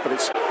take a shot, but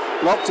it's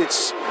blocked.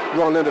 It's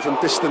Ryan Leonard from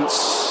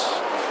distance,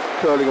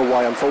 curling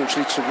away,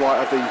 unfortunately, to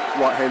right of the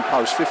right-hand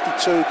post.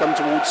 52 come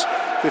towards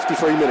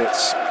 53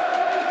 minutes.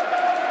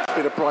 It's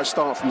been a bright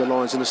start from the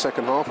Lions in the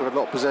second half. We've had a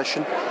lot of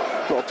possession,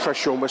 a lot of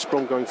pressure on West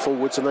Brom going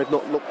forwards, and they've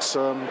not looked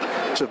to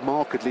have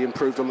markedly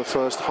improved on the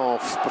first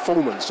half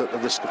performance, at the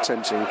risk of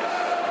tempting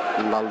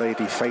La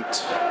Lady Fate.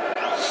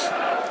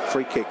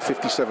 Free kick,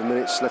 57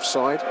 minutes, left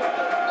side.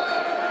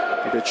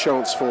 There'll be a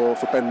chance for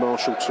Ben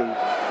Marshall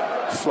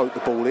to float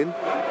the ball in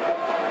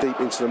deep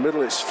into the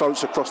middle. It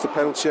floats across the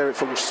penalty area. It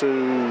falls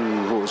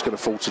to... it's going to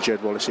fall to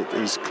Jed Wallace. It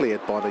is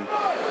cleared by the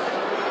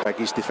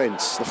Baggies'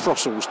 defence, the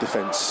Frossall's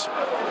defence.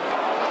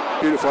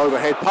 Beautiful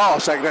overhead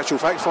pass, in actual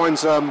fact,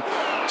 finds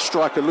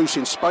striker loose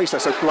in space.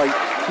 That's a great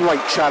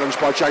challenge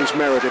by James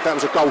Meredith. That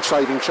was a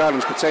goal-saving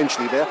challenge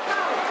potentially there.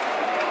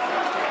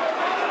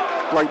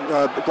 Great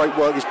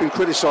work. He's been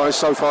criticised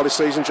so far this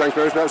season, James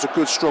Meredith. That was a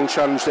good, strong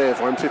challenge there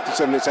for him.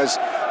 57 minutes as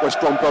West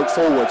Brom broke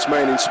forwards,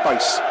 man in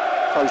space.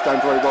 Closed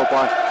down very well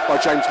by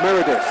James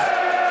Meredith.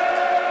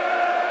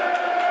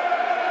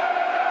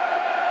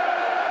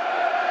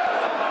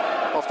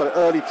 After the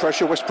early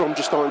pressure, West Brom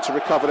just starting to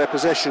recover their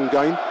possession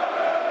game.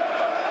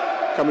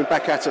 Coming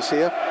back at us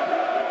here.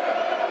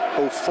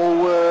 Ball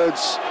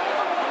forwards.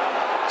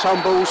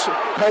 Tumbles.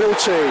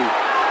 Penalty.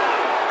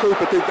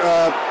 Cooper did...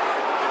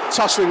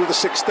 tussling with the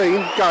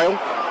 16, Gale.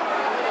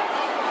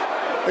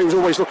 He was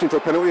always looking for a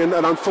penalty, and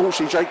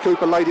unfortunately Jake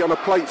Cooper laid it on a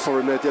plate for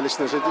him there, dear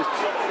listeners. It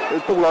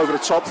was ball over the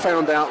top,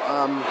 found out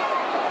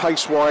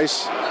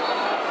pace-wise.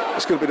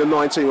 It's going to be the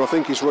 19, I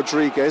think, is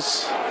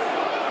Rodriguez.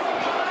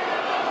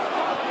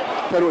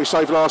 Penalty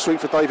save last week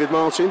for David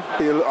Martin.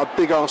 Be a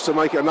big ask to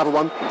make it another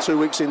one 2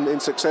 weeks in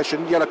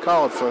succession. Yellow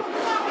card for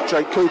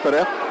Jake Cooper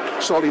there.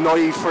 Slightly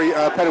naive free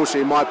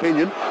penalty, in my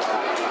opinion.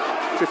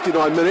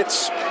 59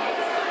 minutes.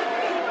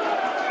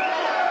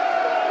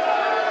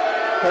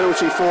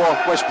 Penalty for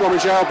West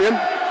Bromwich Albion.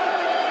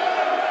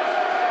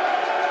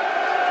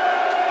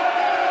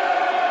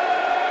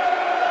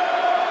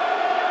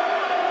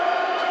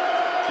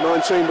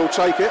 '19 will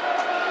take it.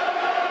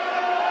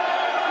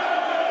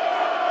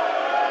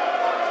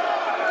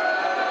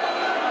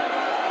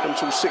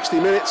 Until 60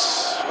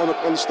 minutes on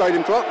the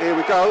stadium clock. Here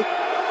we go.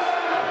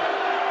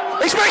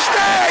 He's missed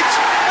it!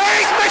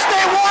 He's missed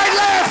it wide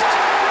left!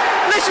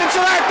 Listen to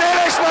that, dear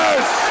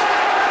listeners!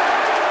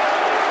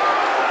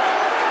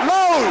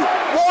 Low,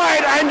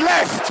 wide and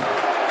left.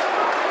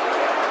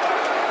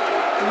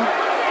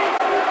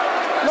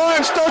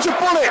 Lions dodge a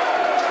bullet.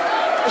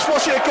 Let's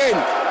watch it again.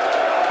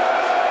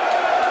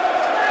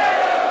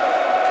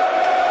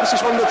 This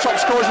is one of the top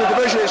scorers in the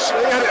division.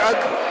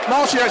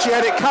 Martin actually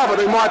had it covered,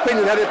 in my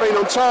opinion, had it been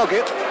on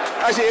target.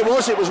 As it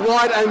was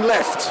wide and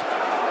left.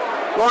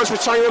 Lions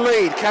retain the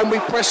lead. Can we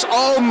press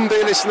on,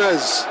 dear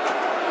listeners?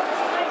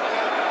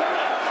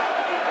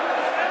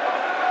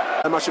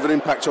 How much of an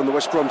impact on the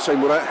West Brom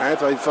team will that have?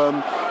 They've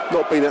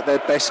not been at their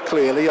best,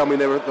 clearly. I mean,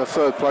 they're at the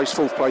third place,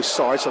 fourth place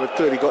side, so they've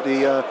clearly got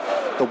the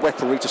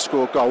weaponry to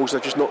score goals.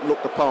 They've just not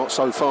looked the part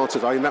so far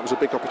today, and that was a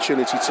big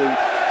opportunity to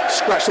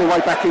scratch their way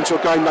back into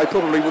a game they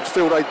probably would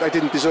feel they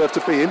didn't deserve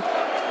to be in.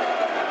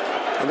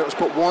 And that was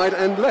put wide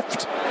and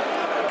left.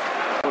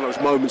 One of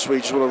those moments where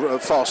you just want to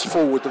fast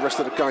forward the rest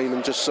of the game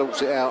and just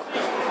sort it out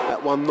at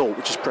 1-0,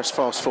 which is press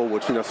fast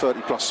forward,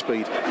 30 plus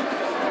speed.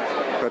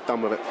 They're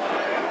done with it.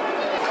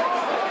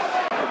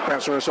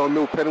 Bounce around on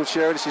Mill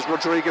penalty area. This is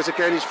Rodriguez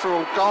again. He's through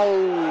on goal.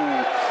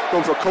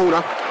 Gone for a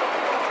corner.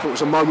 Thought it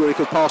was a moment where he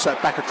could pass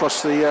that back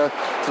across the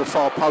to the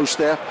far post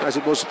there. As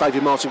it was,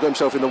 David Martin got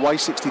himself in the way.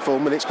 64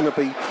 minutes. Going to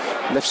be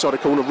left side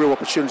of corner. Real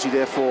opportunity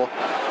there for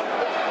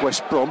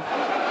West Brom.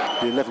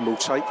 The 11 will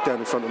take down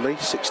in front of me.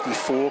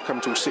 64 come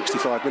to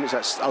 65 minutes.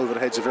 That's over the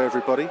heads of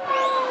everybody.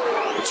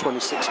 The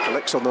 26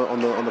 collects on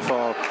the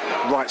far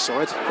right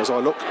side as I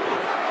look.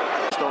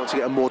 Starting to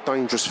get a more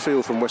dangerous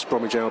feel from West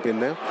Bromwich Albion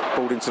now.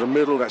 Ball into the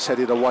middle, that's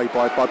headed away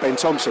by Ben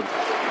Thompson.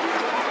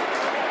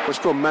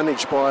 West Brom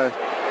managed by a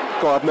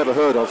guy I've never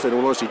heard of, in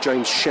all honesty,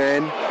 James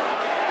Shan.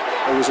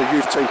 It was a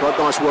youth team, quite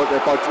nice work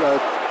there by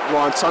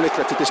Ryan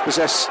Tunnicliffe to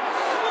dispossess.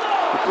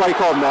 The break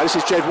on now, this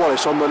is Jed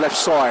Wallace on the left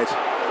side.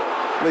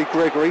 Lee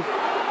Gregory,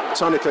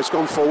 Tunnicliffe's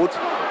gone forward.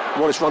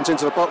 Wallace runs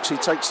into the box, he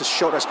takes the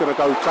shot, that's going to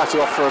go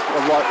clatter off for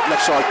a right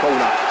left side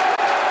corner.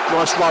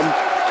 Nice run.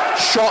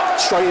 Shot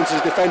straight into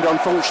the defender,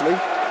 unfortunately.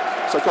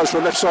 So it goes for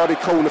a left-sided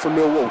corner from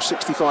Millwall,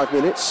 65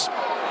 minutes.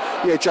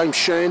 Yeah, James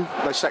Shan,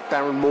 they sacked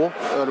Darren Moore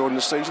earlier on in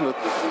the season, a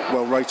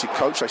well-rated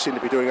coach. They seem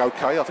to be doing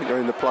okay. I think they're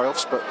in the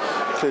playoffs, but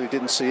clearly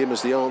didn't see him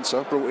as the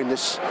answer. Brought in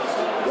this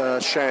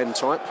Shan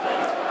type.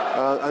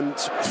 And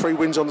 3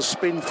 wins on the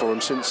spin for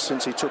him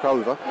since he took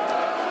over.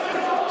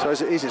 So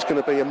as it is, it's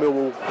going to be a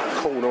Millwall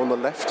corner on the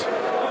left.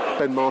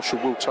 Ben Marshall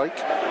will take.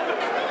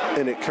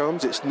 In it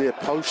comes, it's near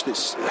post,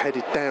 it's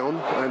headed down,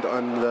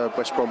 and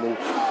West Brom will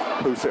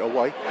hoof it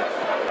away.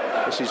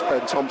 This is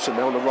Ben Thompson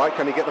now on the right.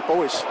 Can he get the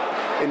ball? It's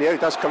in the air, he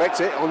does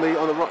collect it on the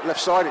right, left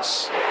side.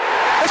 It's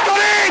gone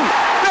in!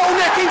 Little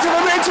neck into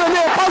the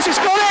near post. It's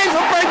gone in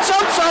for Ben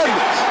Thompson.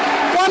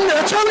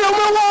 2-0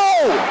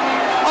 Millwall.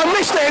 I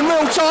missed it in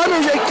real time.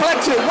 He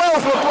collected it well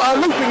for a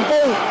looping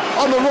ball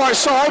on the right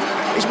side.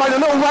 He's made a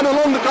little run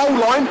along the goal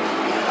line.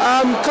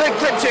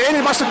 Clipped it in.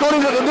 It must have gone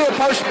into the near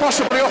post,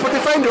 possibly off a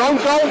defender. On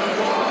goal.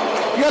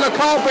 Yellow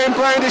card being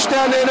brandished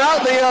down there now.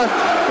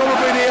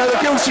 Probably the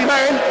guilty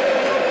man.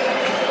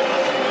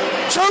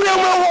 2-0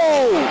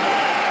 Millwall.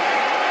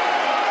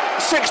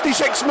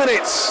 66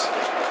 minutes.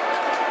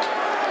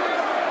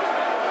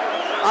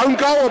 Own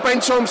goal or Ben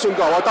Thompson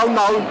goal? I don't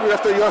know.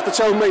 You have to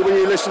tell me when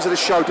you listen to this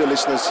show, dear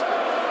listeners. A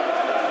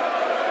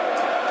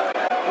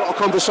lot of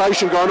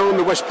conversation going on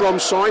the West Brom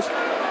side.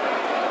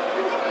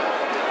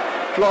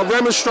 A lot of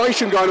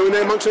remonstration going on in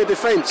there amongst their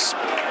defence.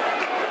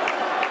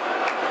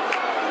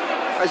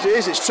 As it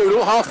is, it's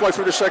 2-0, halfway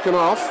through the second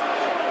half.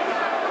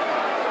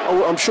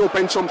 I'm sure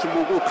Ben Thompson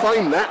will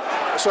claim that.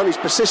 So his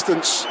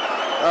persistence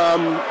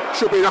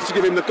should be enough to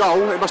give him the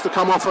goal. It must have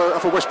come off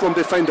a West Brom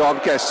defender, I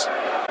would guess.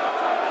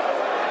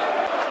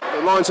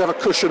 The Lions have a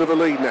cushion of a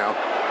lead now.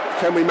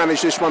 Can we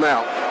manage this one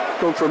out?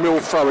 Gone for a Mill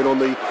throw-in on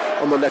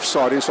the left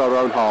side, inside our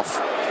own half.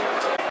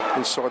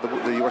 Inside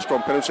the West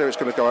Brom penalty area, it's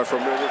going to go out for a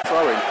Mill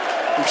throw-in.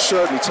 We've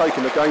certainly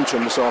taken the game to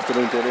them this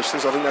afternoon, dear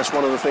listeners. I think that's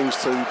one of the things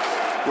to,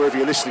 wherever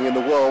you're listening in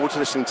the world,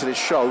 listening to this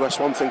show, that's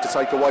one thing to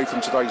take away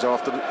from today's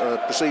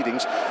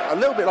proceedings. A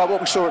little bit like what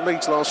we saw at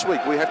Leeds last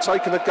week. We have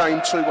taken the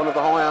game to one of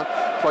the higher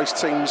placed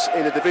teams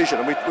in the division,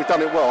 and we've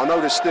done it well. I know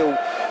there's still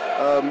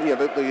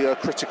the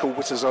critical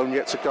Witter zone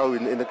yet to go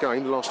in the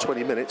game, the last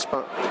 20 minutes,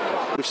 but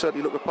we've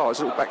certainly looked the part.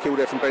 There's a little back heel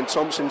there from Ben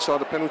Thompson inside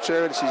the penalty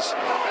area. This is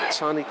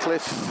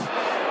Tunnicliffe.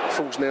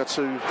 Falls now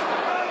to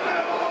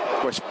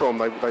West Brom.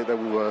 They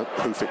will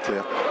poof it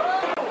clear.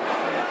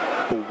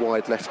 Ball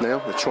wide left now.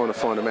 They're trying to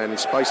find a man in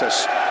space.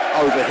 That's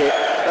overhit.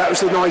 That was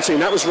the 19.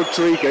 That was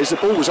Rodriguez. The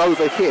ball was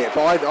overhit,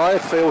 but I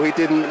feel he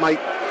didn't make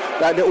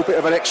that little bit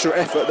of an extra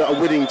effort that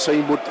a winning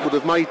team would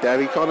have made there.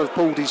 He kind of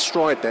pulled his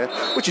stride there,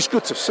 which is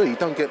good to see,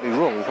 don't get me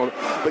wrong,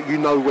 but you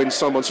know when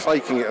someone's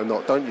faking it or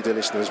not, don't you, dear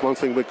listeners? One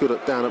thing we're good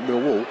at down at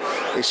Millwall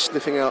is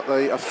sniffing out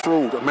a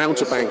fraud, a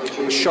mountebank,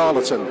 a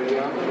charlatan.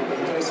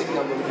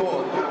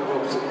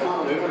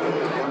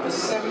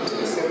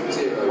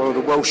 One of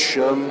the Welsh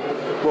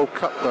World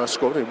Cup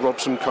squad,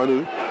 Robson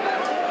Kanu.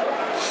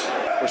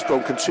 West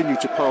Brom continue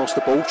to pass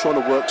the ball,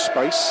 trying to work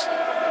space.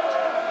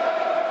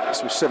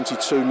 This was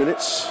 72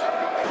 minutes.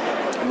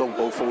 A long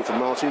ball forward from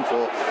Martin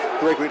for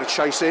Gregory to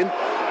chase in.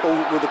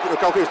 Ball with the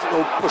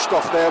goalkeeper pushed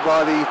off there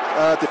by the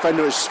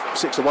defender. It's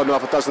 6 of one,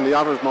 half a dozen the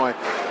other, as my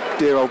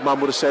dear old mum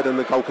would have said, and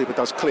the goalkeeper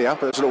does clear.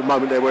 But there's a little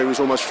moment there where he was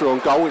almost through on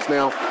goal. It's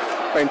now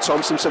Ben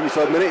Thompson,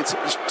 73rd minute.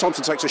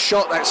 Thompson takes a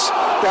shot. That's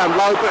down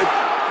low, but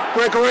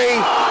Gregory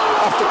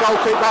off the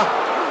goalkeeper.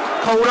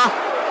 Corner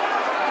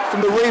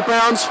from the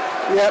rebound.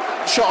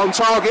 Yep, shot on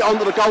target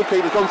onto the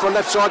goalkeeper. Gone for a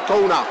left side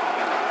corner.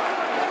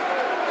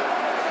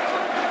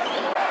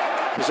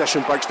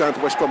 Possession breaks down to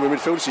West Brom in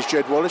midfield. This is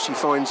Jed Wallace. He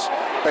finds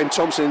Ben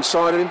Thompson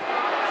inside of him.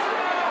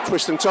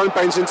 Twist and turn.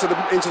 Ben's into the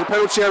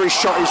penalty area. His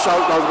shot is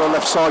out over the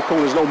left side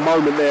corner. There's a little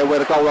moment there where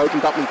the goal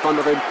opened up in front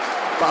of him,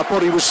 but a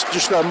body was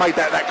just made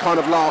that kind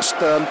of last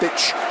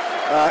ditch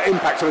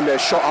impact on him there.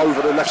 Shot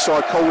over the left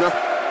side corner.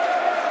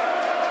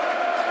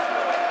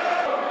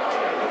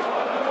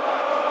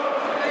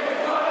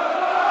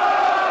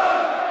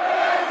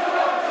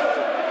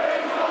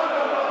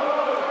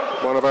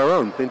 One of our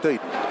own,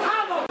 indeed.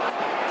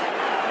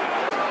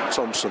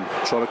 Thompson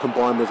trying to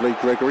combine with Lee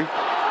Gregory.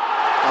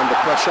 Under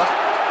pressure.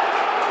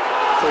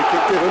 Free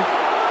kick given.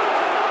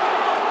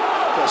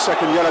 Got a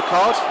second yellow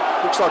card.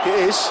 Looks like it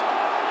is.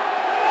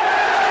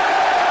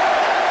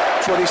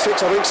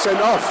 26, I think,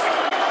 sent off.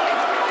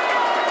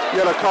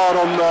 Yellow card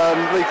on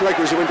Lee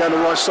Gregory as he went down the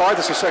right side.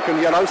 That's a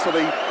second yellow for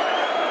the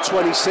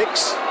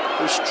 26,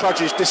 who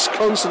trudges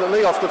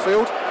disconsolately off the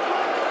field.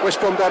 West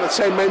Brom down to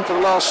 10 men for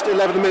the last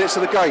 11 minutes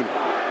of the game.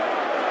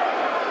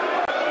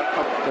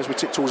 As we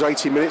tick towards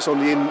 80 minutes on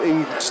the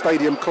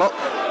in-stadium clock.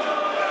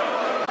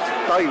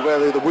 Day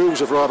where the wheels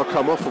have rather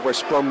come off of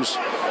West Brom's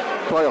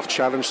playoff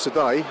challenge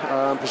today.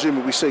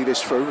 Presumably we see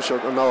this through, which I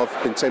know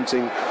I've been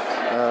tempting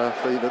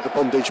the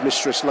bondage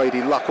mistress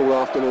Lady Luck all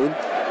afternoon.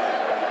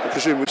 I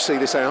presume we see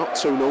this out,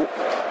 2-0.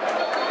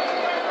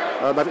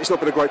 It's not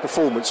been a great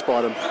performance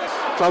by them.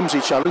 Clumsy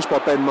challenge by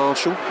Ben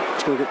Marshall.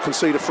 He's going to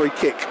concede a free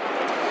kick.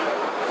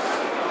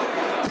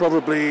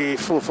 Probably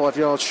 4 or 5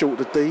 yards short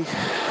of the D.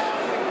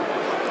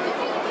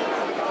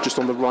 just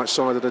on the right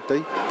side of the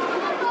D.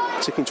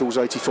 Ticking towards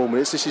 84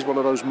 minutes. This is one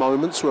of those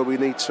moments where we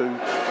need to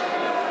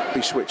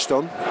be switched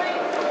on.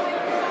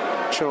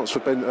 Chance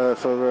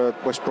for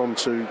West Brom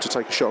to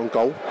take a shot on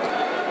goal.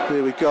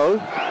 Here we go.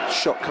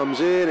 Shot comes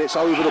in. It's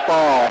over the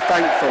bar.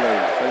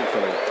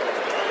 Thankfully.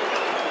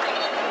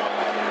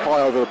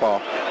 High over the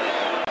bar.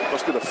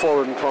 Must be a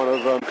foreign kind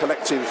of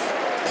collective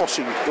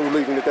posse all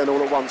leaving the den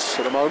all at once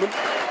at the moment.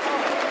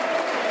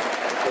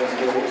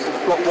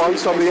 Block one,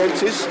 somebody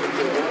empties.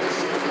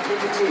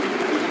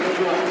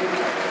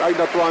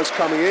 Aidan O'Brien's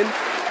coming in.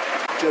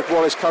 Jed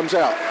Wallace comes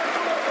out.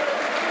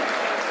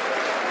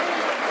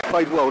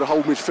 Played well. The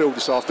whole midfield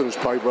this afternoon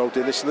has played well,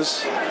 dear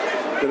listeners.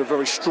 Been a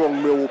very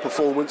strong Millwall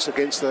performance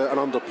against an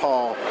under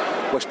par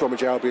West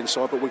Bromwich Albion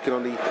side, but we can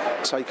only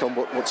take on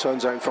what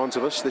turns out in front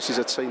of us. This is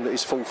a team that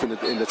is fourth in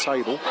the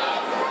table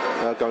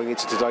going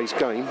into today's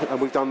game, and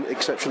we've done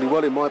exceptionally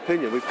well, in my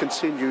opinion. We've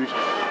continued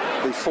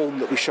the form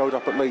that we showed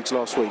up at Leeds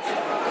last week.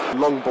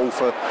 Long ball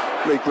for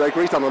Lee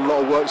Gregory. He's done a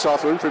lot of work this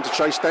afternoon for him to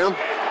chase down.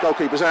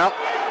 Goalkeeper's out.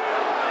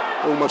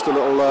 Almost a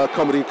little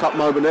comedy cup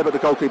moment there, but the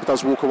goalkeeper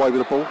does walk away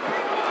with the ball.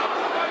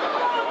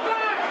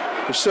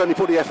 He's certainly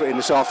put the effort in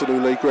this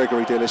afternoon, Lee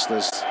Gregory, dear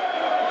listeners.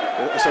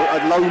 It's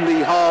a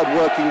lonely,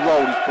 hard-working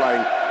role he's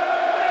playing.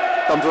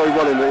 Done very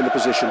well in the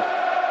position.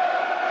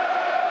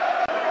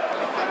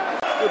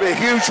 It'll be a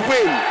huge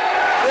win.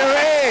 There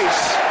it is.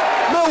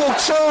 Millwall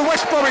 2,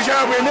 West Bromwich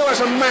Albion 0.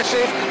 That's a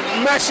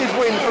massive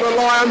win for the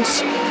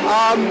Lions.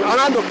 An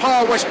under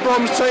par West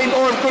Brom's team,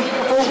 or a good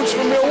performance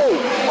from Millwall.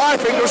 I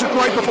think it was a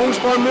great performance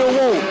by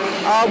Millwall.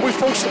 We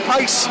forced the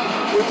pace,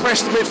 we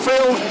pressed the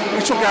midfield,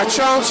 we took our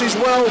chances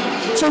well,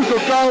 2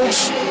 good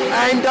goals,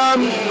 and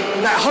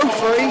that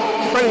hopefully,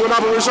 depending on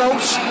other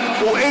results,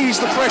 will ease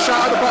the pressure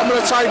at the bottom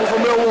of the table for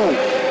Millwall.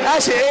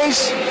 As it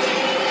is,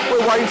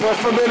 we're waiting for a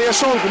familiar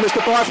song from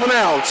Mr. Bye For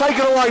Now. Take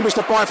it away,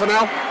 Mr. Bye For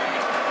Now.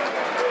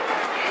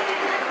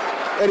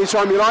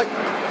 Anytime you like.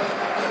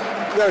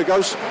 There it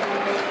goes.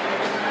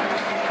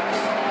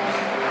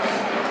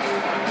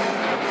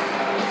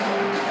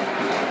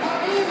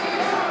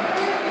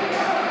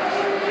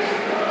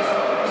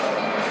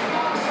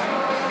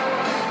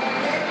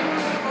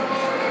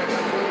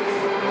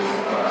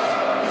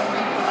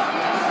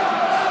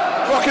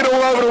 Rocking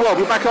all over the world.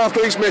 We're back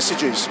after these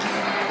messages.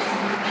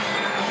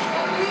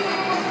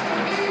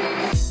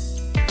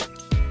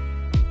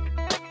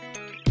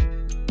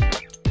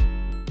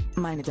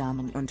 Meine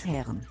Damen und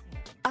Herren,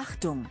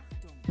 Achtung,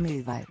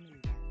 Millwall.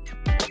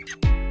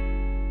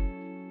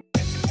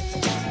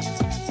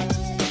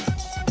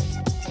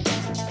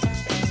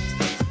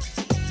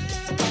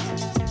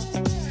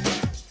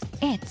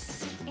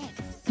 It's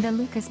the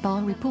Lucas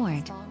Ball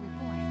Report.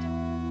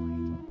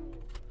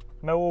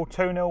 Millwall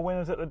 2-0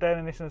 winners at the Den,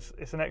 and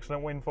it's an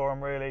excellent win for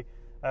them, really.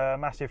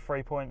 Massive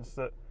 3 points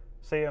that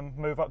see them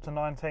move up to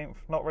 19th.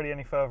 Not really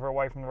any further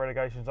away from the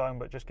relegation zone,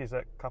 but just gives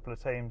a couple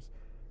of teams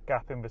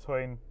gap in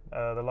between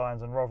the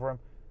Lions and Rotherham.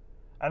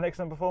 An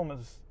excellent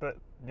performance that,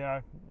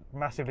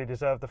 massively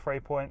deserved the 3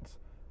 points.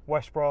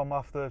 West Brom,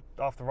 after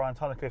Ryan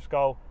Tunnicliffe's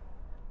goal,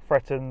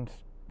 threatened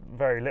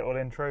very little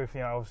in truth.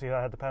 Obviously they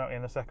had the penalty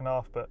in the second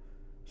half, but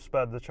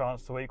spurred the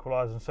chance to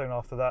equalise, and soon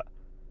after that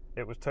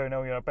it was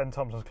 2-0. Ben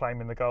Thompson's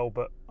claiming the goal,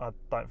 but I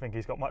don't think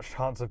he's got much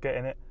chance of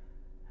getting it.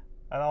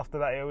 And after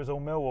that it was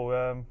all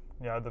Millwall.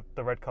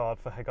 The red card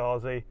for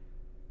Hegazi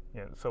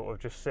sort of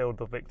just sealed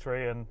the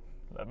victory, and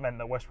that meant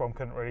that West Brom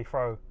couldn't really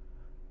throw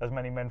as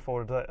many men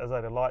forward as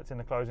they'd have liked in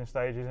the closing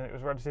stages, and it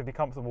was relatively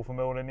comfortable for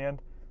Millwall in the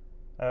end.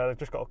 They've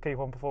just got to keep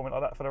on performing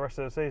like that for the rest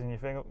of the season, you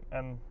think,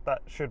 and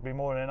that should be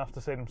more than enough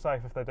to see them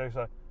safe if they do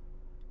so.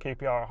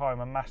 QPR at home,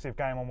 a massive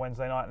game on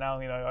Wednesday night now.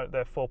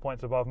 They're 4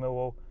 points above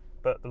Millwall,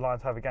 but the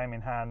Lions have a game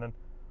in hand, and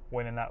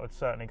winning that would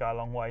certainly go a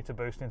long way to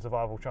boosting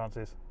survival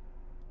chances.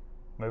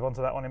 Move on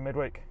to that one in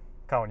midweek.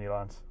 Come on, you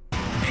Lions.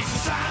 It's a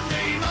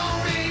Sunday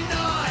morning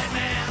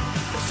nightmare.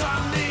 A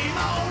Sunday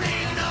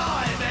morning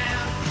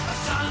nightmare. A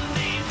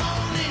Sunday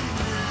morning.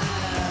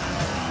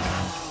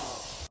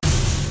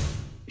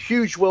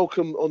 Huge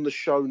welcome on the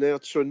show now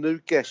to a new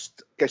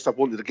guest I've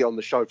wanted to get on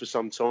the show for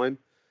some time.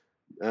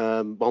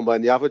 One way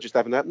and the other, just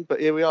haven't happened.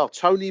 But here we are.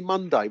 Tony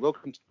Monday.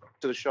 Welcome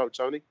to the show,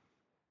 Tony.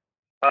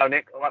 Hello,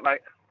 Nick. All right,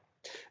 mate.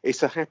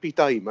 It's a happy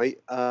day, mate.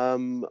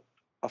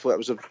 I thought that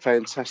was a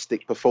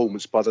fantastic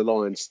performance by the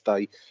Lions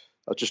today.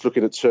 I was just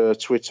looking at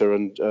Twitter,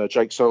 and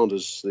Jake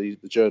Sanders, the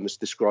journalist,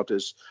 described it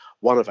as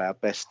one of our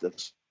best of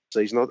the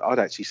season. I'd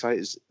actually say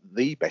it's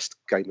the best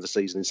game of the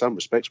season in some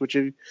respects. Would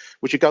you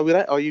go with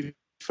that? Are you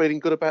feeling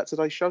good about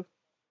today's show?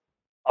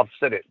 I've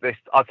said it.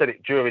 I said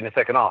it during the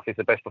second half. It's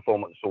the best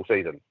performance all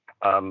season.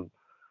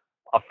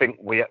 I think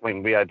we had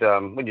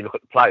when you look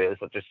at the players,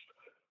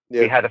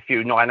 we had a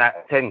few 9 out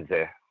of 10s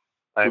there.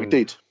 We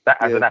did. That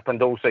hasn't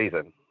happened all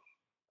season.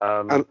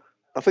 And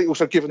I think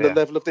also given the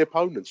level of the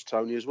opponents,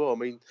 Tony, as well. I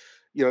mean,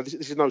 this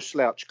is no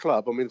slouch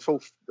club. I mean,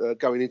 fourth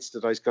going into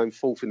today's game,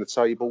 fourth in the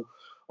table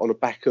on the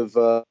back of,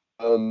 I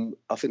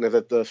think they've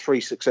had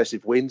 3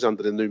 successive wins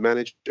under the new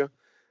manager.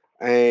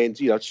 And,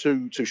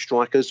 two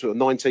strikers,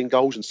 19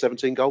 goals and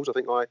 17 goals. I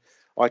think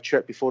I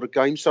checked before the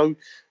game. So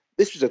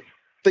this was a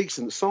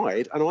decent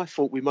side, and I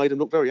thought we made them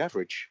look very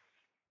average.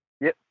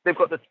 Yeah, they've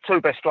got the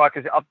two best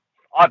strikers.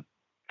 I've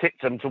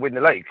tipped them to win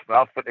the league.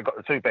 I think they've got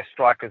the two best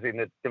strikers in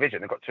the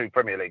division. They've got two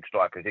Premier League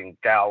strikers in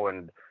Gal,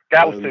 and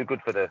Gal's too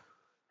good for the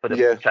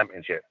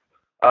Championship.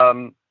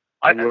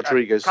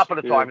 Rodriguez. A couple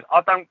of times,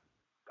 I don't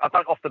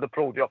often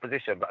applaud the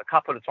opposition, but a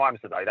couple of times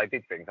today they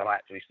did things, and I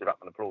actually stood up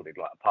and applauded,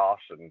 like a pass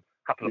and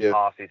a couple of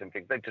passes and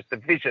things. They just the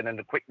vision and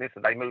the quickness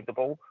that they moved the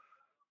ball.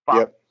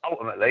 But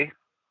ultimately,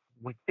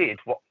 we did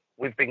what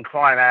we've been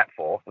crying out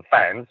for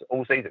fans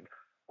all season.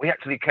 We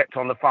actually kept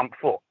on the front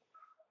foot,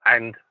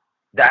 and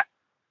that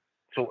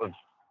sort of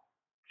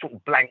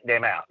blanked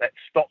them out. That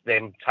stopped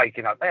them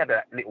taking up. They had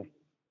that little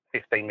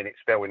 15-minute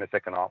spell in the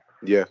second half.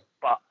 Yeah.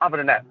 But other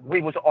than that,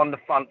 we was on the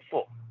front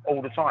foot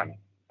all the time,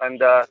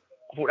 and I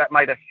thought that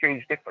made a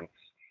huge difference.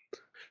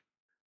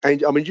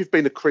 And I mean, you've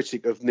been a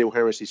critic of Neil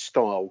Harris's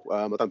style.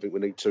 I don't think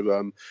we need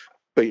to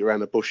beat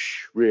around the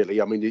bush,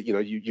 really. I mean,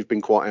 you've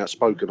been quite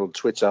outspoken on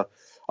Twitter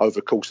over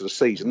the course of the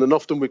season, and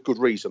often with good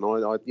reason.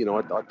 I'm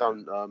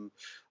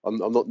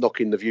not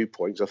knocking the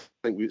viewpoints. I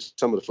think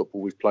some of the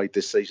football we've played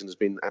this season has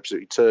been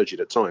absolutely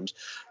turgid at times,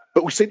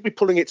 but we seem to be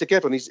pulling it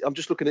together. And I'm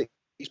just looking at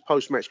his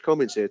post-match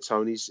comments here,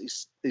 Tony.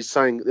 He's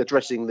saying,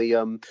 addressing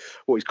the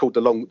what he's called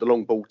the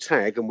long ball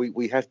tag, and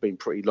we have been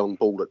pretty long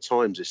ball at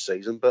times this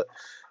season, but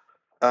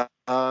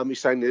he's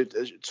saying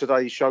that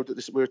today showed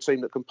that we're a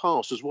team that can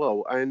pass as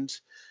well, and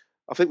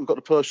I think we've got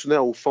the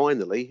personnel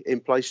finally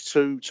in place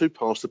to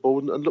pass the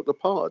ball and look the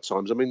part at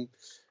times. I mean,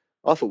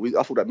 I thought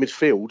that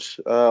midfield.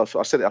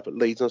 I said it up at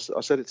Leeds. And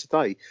I said it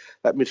today.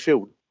 That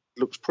midfield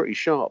looks pretty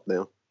sharp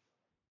now.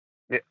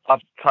 Yeah, I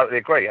totally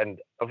agree.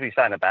 And as you're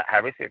saying about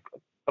Harris,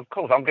 of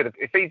course,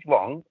 if he's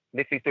wrong,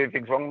 if he's doing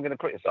things wrong, I'm going to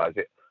criticise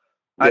it.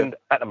 And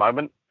at the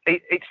moment, I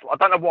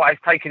don't know why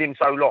it's taken him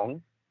so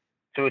long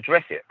to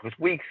address it, because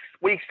we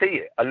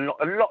see it.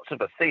 Lots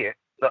of us see it,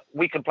 that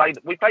we can play.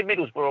 We played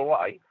Middlesbrough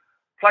away,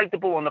 played the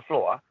ball on the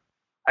floor,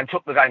 and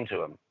took the game to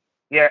them.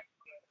 Yeah,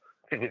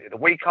 I think the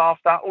week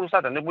after, all of a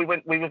sudden, we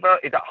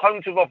reverted at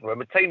home to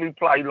Rotherham, a team who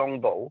play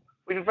long ball.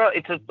 We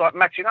reverted to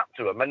matching up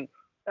to them, and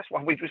that's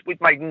why we've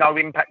made no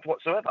impact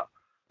whatsoever.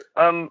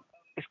 I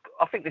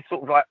think it's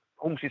sort of like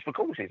horses for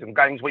courses, and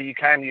games where you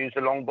can use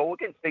the long ball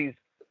against these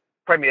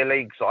Premier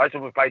League sides,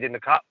 and we've played in the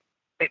cup.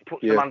 It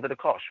puts them under the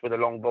cosh with a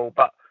long ball,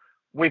 but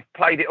we've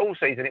played it all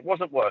season. It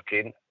wasn't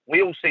working.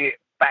 We all see it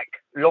back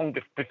long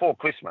before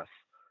Christmas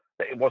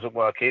that it wasn't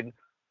working,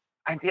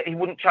 and yet he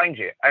wouldn't change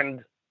it.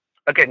 And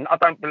again, I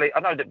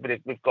know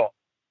that we've got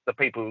the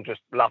people who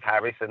just love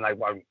Harris and they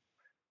won't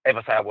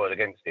ever say a word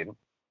against him,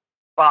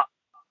 but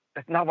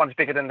no one's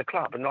bigger than the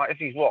club. And like, if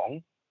he's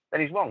wrong,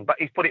 then he's wrong. But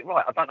he's put it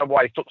right. I don't know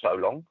why he took so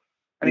long,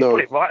 and he's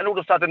put it right. And all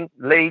of a sudden,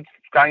 Leeds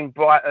game,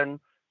 Brighton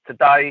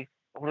today.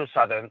 All of a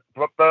sudden,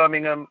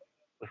 Birmingham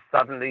was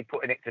suddenly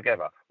putting it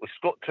together. We've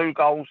scored two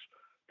goals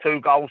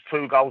in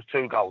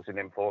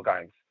them 4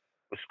 games.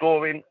 We're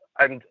scoring,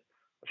 and I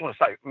just want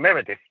to say,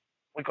 Meredith,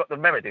 we got the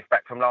Meredith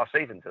back from last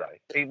season today.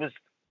 He was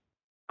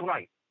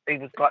great.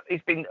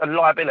 He's been a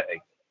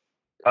liability.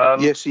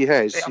 Yes, he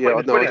has.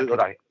 I'd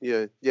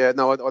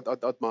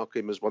mark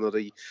him as one of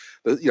the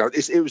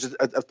it was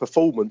a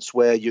performance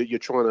where you're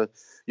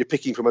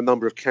picking from a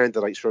number of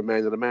candidates for a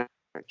man of the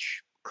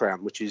match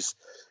crown, which is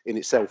in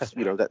itself,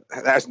 that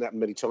hasn't happened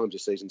many times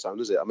this season, Tone,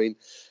 has it? I mean,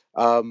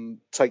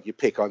 take your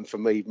pick. For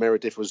me,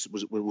 Meredith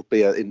would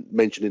be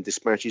mentioned in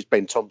this match.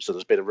 Ben Thompson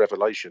has been a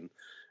revelation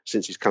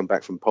since he's come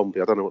back from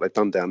Pompey. I don't know what they've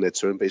done down there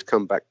to him, but he's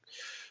come back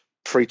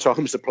 3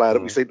 times the player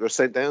that we seem to have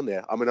sent down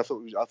there. I mean, I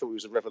thought he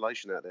was a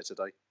revelation out there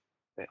today.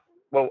 Yeah.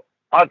 Well,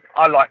 I've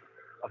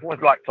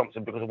always liked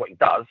Thompson because of what he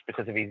does,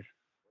 because of his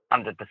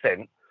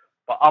 100%.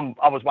 But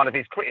I was one of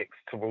his critics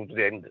towards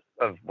the end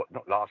of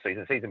not last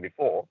season, season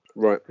before.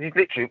 Right. He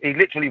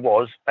literally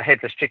was a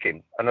headless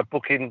chicken and a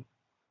booking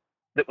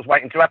that was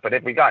waiting to happen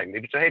every game. He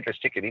was a headless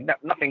chicken.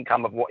 Nothing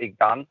come of what he'd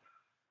done.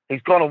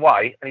 He's gone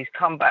away and he's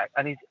come back,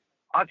 and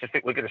I just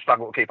think we're going to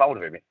struggle to keep hold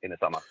of him in the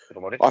summer, if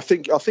I'm honest. I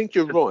think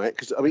you're right,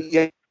 because I mean,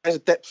 he has a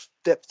depth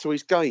to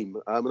his game,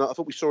 and I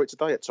thought we saw it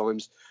today at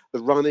times. The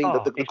running,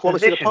 the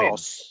quality of the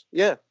pass.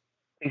 Yeah.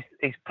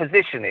 His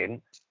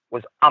positioning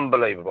was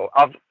unbelievable.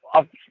 I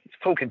was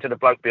talking to the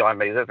bloke behind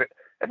me.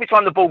 Every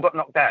time the ball got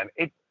knocked down,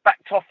 it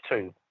backed off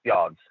 2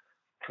 yards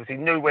because he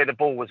knew where the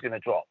ball was going to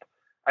drop,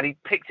 and he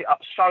picked it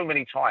up so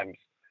many times.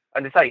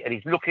 And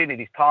he's looking and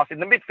he's passing.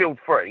 The midfield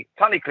 3,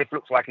 Tunnicliffe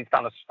looks like he's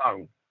done a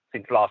stone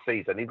since last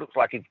season. He looks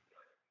like he's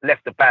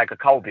left a bag of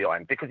coal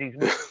behind, because his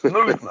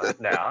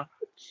movement now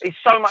is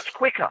so much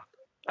quicker.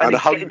 And a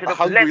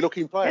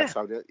hungry-looking player,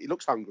 Tony. He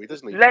looks hungry,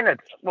 doesn't he? Leonard,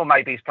 well,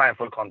 maybe he's playing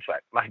for a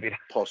contract. Maybe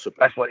possibly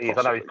that's what he is.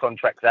 I know his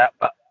contract's out,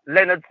 but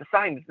Leonard's the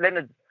same.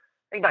 Leonard,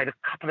 he made a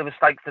couple of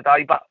mistakes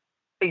today, but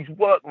his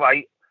work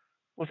rate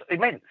was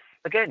immense.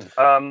 Again,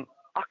 I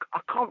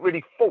can't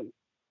really fault.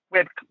 We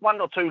had 1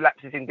 or 2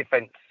 lapses in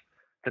defence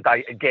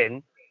today.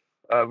 Again,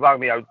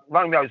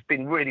 Romeo's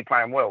been really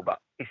playing well, but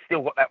he's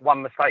still got that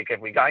one mistake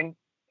every game.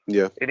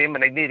 Yeah. In him,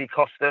 and they nearly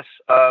cost us.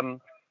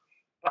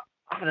 But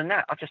other than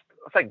that, I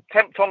think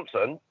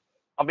Thompson.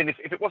 I mean,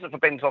 if it wasn't for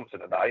Ben Thompson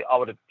today, I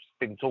would have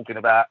been talking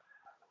about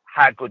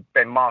how good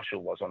Ben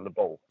Marshall was on the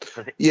ball,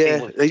 because he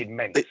was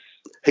immense.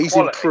 He's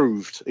Quality.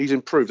 improved. He's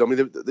improved. I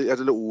mean, they had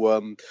a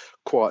little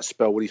quiet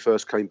spell when he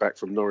first came back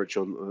from Norwich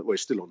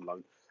he's still on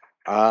loan.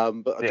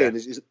 But again,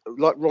 it's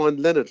like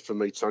Ryan Leonard for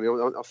me, Tony.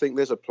 I think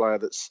there's a player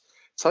that's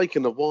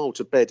taken a while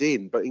to bed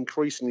in, but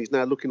increasingly he's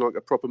now looking like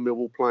a proper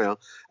Millwall player.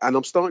 And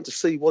I'm starting to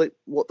see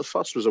what the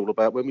fuss was all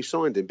about when we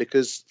signed him,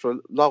 because for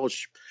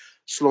large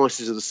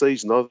slices of the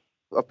season,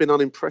 I've been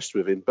unimpressed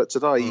with him. But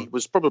today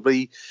was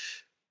probably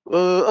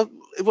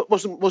it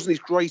wasn't his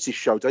greatest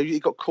show.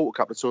 He got caught a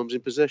couple of times in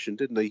possession,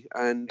 didn't he?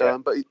 And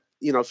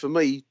but for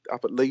me,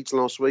 up at Leeds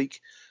last week,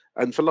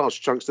 and for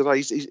large chunks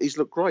today, he's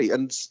looked great.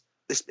 And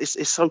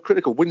it's so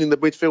critical, winning the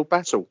midfield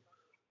battle.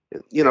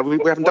 We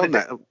haven't done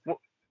that.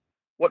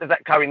 What does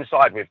that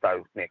coincide with,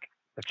 though, Nick?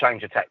 The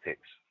change of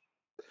tactics.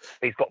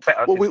 He's got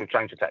better with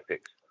change of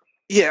tactics.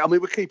 Yeah, I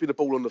mean, we're keeping the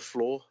ball on the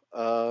floor,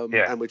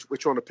 and we're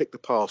trying to pick the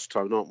pass,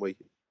 Tone, aren't we?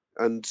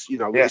 And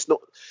it's not.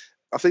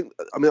 I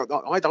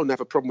don't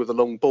have a problem with a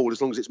long ball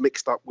as long as it's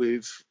mixed up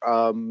with,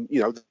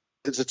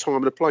 there's a time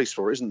and a place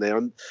for it, isn't there?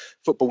 And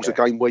football's a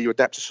game where you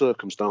adapt to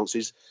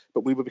circumstances.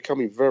 But we were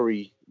becoming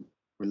very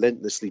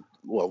relentlessly,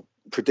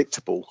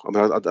 predictable. I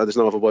mean, there's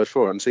no other word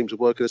for it, and seems to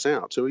work us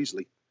out too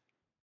easily.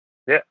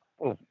 Yeah,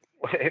 well,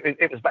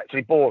 it was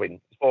actually boring.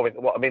 It's boring.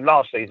 I mean,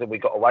 last season we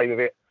got away with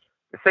it.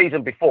 The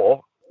season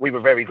before, we were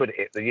very good at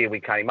it. The year we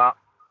came up,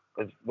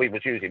 because we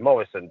was using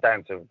Morrison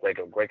down to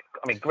Gregory.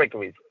 I mean,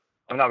 Gregory's.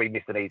 I know he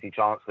missed an easy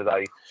chance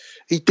today.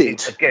 He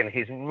did.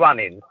 His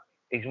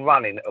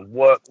running of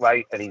work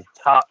rate, and his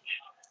touch,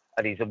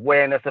 and his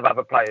awareness of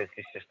other players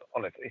is just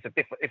honest. It's a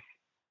different. If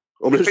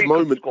he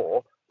could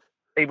score,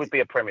 he would be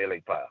a Premier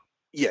League player.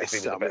 Yes,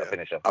 if he was a better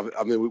finisher.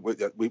 I mean,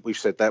 we've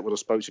said that when I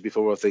spoke to you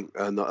before. I think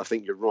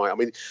you're right. I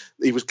mean,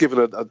 he was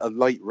given a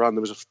late run.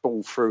 There was a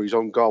ball through his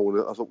own goal,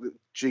 and I thought,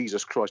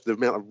 Jesus Christ, the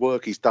amount of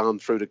work he's done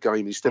through the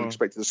game. He's still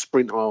expected to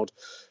sprint hard.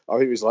 I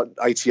think it was like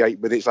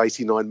 88 minutes,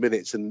 89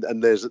 minutes,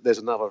 and there's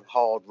another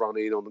hard run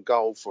in on the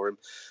goal for him.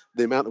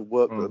 The amount of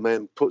work that the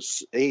man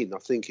puts in, I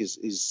think,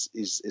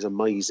 is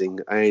amazing.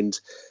 And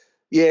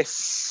yes,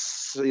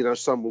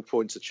 some will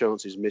point to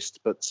chances missed,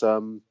 but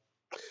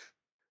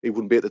he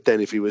wouldn't be at the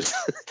Den if he was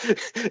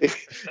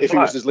if he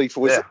was as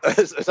lethal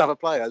as other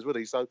players, would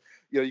he? So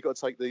you've got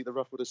to take the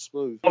rough with the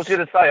smooth. I was going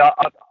to say,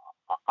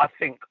 I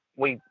think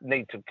we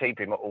need to keep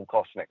him at all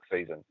costs next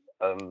season.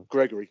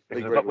 Gregory.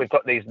 We've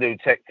got these new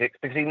tactics,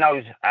 because he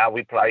knows how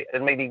we play. I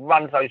mean, he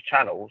runs those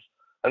channels.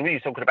 And when you're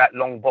talking about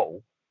long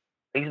ball,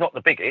 he's not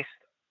the biggest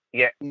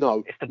yet.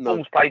 No. If the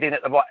ball's played in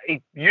at the right,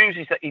 he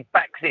uses that. He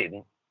backs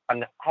in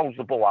and holds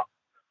the ball up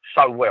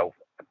so well,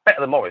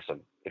 better than Morrison,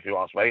 if you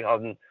ask me.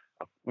 I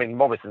mean,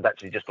 Morrison's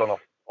actually just gone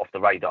off the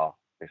radar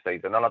this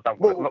season, and I'm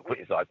not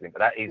criticising him for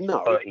that. He's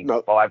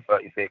 35,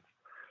 36.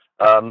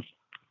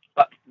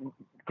 But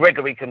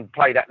Gregory can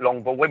play that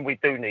long ball when we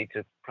do need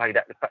to play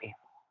that.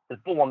 The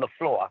ball on the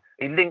floor,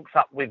 he links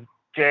up with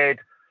Jed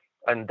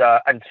and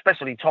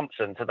especially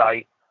Thompson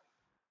today.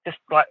 Just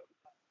like,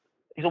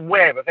 he's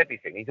aware of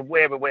everything. He's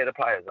aware of where the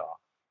players are.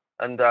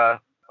 And I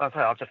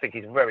just think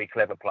he's a very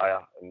clever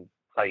player, and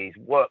say his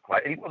work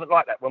rate. And he wasn't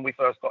like that when we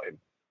first got him.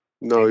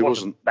 No, he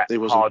wasn't. That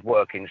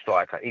hard-working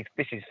striker.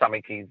 This is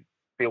something he's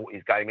built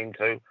his game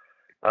into,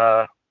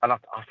 and I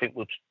think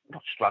we'll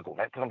not struggle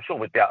there, because I'm sure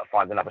we'd be able to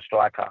find another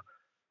striker.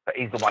 But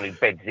he's the one who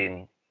beds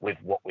in with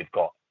what we've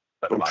got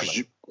at the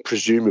moment.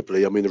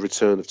 Presumably, I mean, the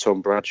return of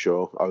Tom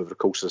Bradshaw over the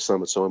course of the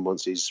summertime,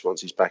 once he's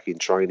back in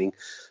training,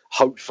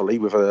 hopefully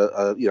with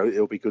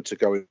it'll be good to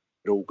go in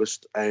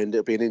August, and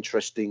it'll be an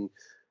interesting.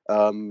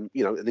 An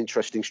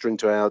interesting string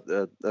to our,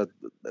 to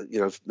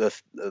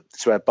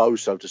our bow,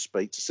 so to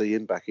speak, to see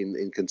him back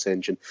in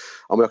contention.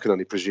 I mean, I can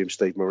only presume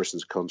Steve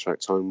Morrison's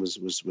contract home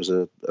was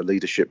a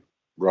leadership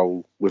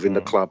role within the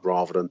club,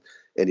 rather than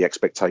any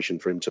expectation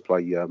for him to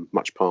play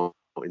much part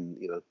in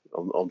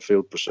on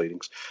field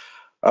proceedings.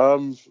 I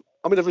mean,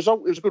 the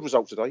result, it was a good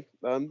result today.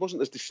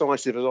 Wasn't as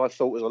decisive as I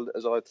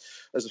thought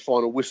as the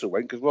final whistle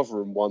went, because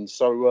Rotherham won.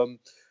 So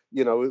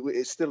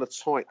it's still a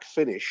tight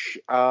finish.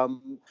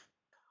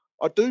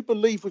 I do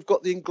believe we've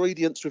got the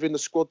ingredients within the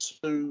squad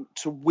to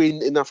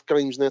win enough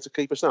games now to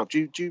keep us up.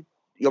 Do you?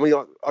 I mean,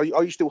 are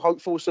you still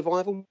hopeful of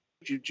survival?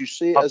 Do you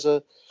see it as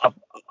a?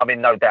 I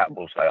mean, no doubt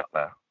we'll stay up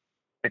there.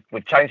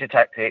 We've changed the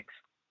tactics.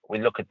 We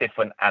look a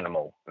different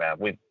animal now.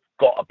 We've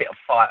got a bit of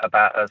fight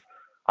about us.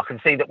 I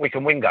can see that we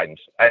can win games.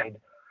 And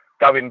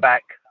going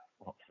back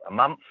a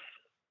month,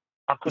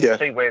 I couldn't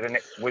see where the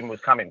next win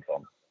was coming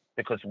from,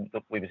 because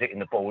we was hitting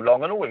the ball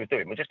long, and all we were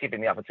doing was just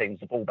giving the other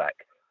teams the ball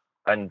back.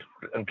 And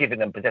giving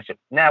them possession.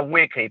 Now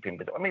we're keeping.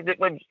 I mean,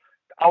 when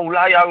ole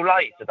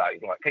today,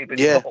 like keeping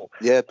the ball.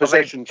 Yeah,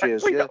 possession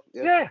cheers.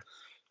 Yeah.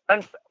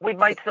 And we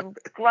made some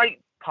great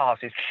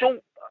passes,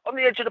 short on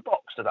the edge of the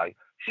box today.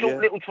 Short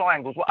little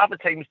triangles, what other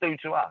teams do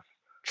to us.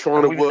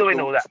 Trying to work. Doing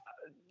all that.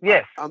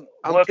 Yes,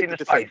 working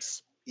the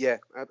space. Yeah,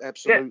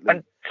 absolutely. Yeah.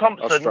 And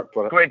Thompson,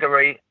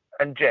 Gregory,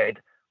 and Jed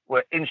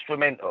were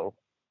instrumental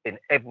in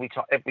every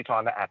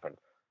time that happened.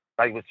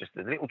 They was just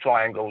the little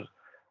triangles.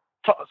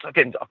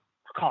 Again, I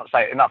can't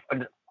say it enough.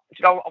 And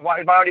you know, my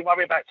only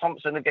worry about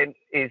Thompson again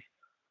is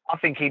I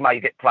think he may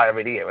get player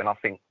of the year, and I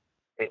think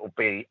it will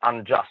be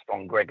unjust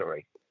on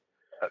Gregory.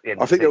 At the end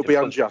I of the think it'll be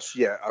season, unjust,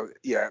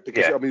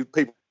 because I mean,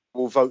 people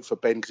will vote for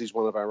Ben because he's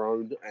one of our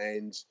own,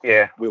 and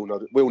we all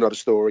know the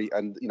story.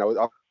 And you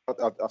know,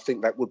 I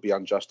think that would be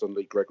unjust on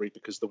Lee Gregory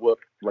because the work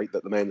rate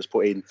that the man has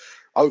put in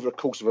over the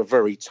course of a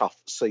very tough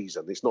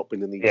season, it's not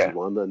been an easy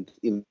one, and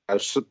you know,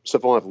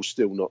 survival's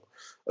still not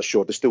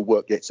assured. There's still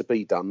work yet to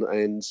be done,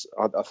 and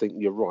I think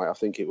you're right. I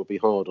think it would be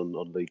hard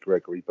on Lee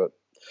Gregory, but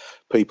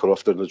people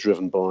often are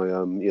driven by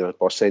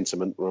by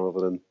sentiment rather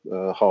than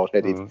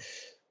hard-headed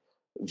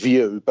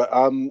view. But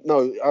I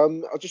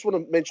just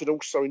want to mention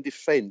also in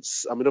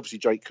defence, I mean, obviously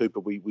Jake Cooper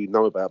we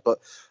know about, but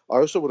I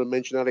also want to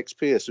mention Alex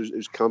Pearce,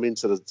 who's come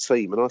into the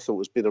team, and I thought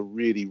has been a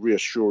really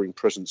reassuring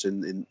presence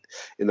in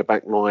the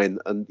back line.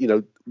 And you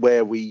know,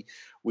 where we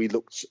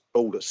looked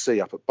all at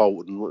sea up at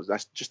Bolton,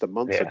 that's just a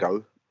month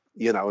ago,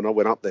 you know, and I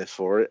went up there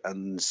for it,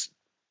 and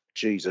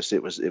Jesus,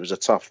 it was a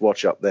tough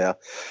watch up there.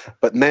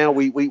 But now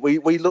we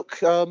look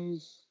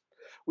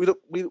we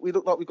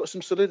look like we've got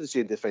some solidity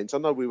in defence. I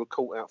know we were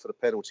caught out for the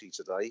penalty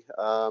today,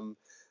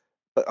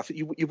 but I think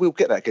you will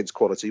get that against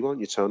quality,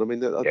 won't you, Tone? I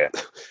mean,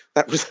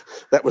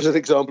 that was an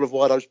example of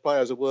why those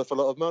players are worth a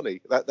lot of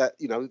money. That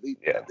you know, he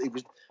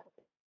was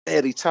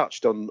barely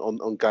touched on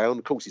Gale. And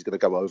of course, he's going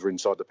to go over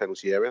inside the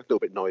penalty area. A little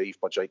bit naive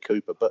by Jake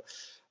Cooper, but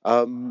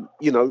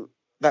you know,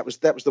 that was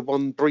the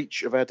one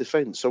breach of our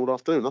defence all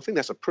afternoon. I think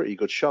that's a pretty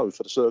good show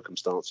for the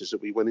circumstances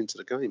that we went into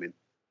the game in.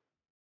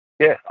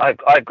 Yeah, I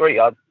agree.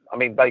 I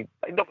mean, they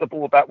knocked the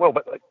ball about well,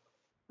 but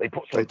they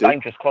put some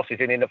dangerous crosses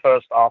in the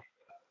first half.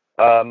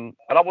 And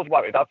I was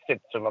worried. I said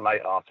to my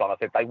mate last time, I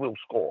said, they will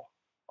score.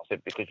 I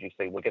said, because you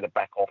see, we're going to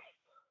back off.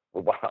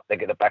 We're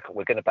going to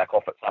back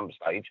off at some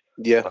stage.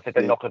 Yeah. I said,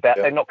 they knock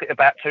it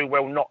about too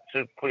well not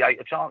to create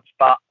a chance,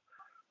 but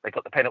they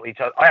got the penalty. He's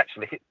not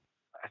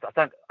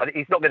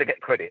going to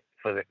get credit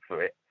for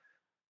it.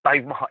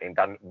 Dave Martin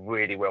done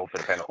really well for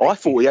the penalty. I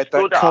thought he had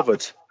that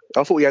covered.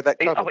 I thought he had that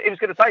covered. He was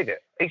going to save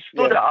it. He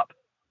stood up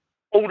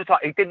all the time.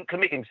 He didn't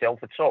commit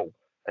himself at all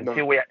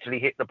until he actually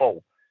hit the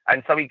ball.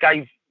 And so he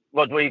gave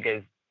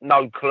Rodriguez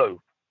no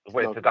clue of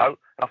where to go.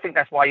 And I think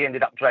that's why he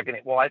ended up dragging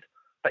it wide.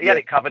 But he had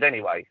it covered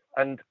anyway.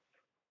 And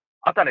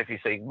I don't know if you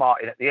see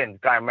Martin at the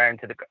end going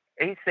round to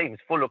he seems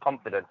full of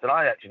confidence. And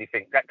I actually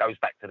think that goes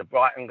back to the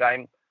Brighton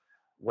game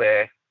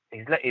where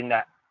he's letting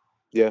that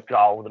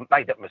goal,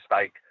 made that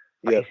mistake.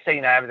 But he's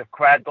seen how the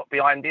crowd got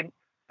behind him.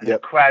 And the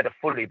crowd are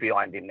fully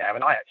behind him now.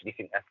 And I actually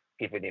think that's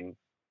given him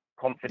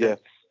confidence.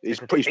 He's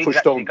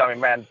pushed on. Going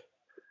round.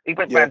 He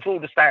went round to all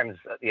the stands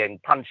at the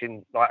end,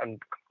 punching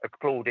and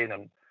applauding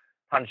and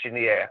punching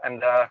the air,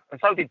 and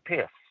so did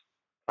Pearce.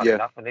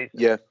 Enough, and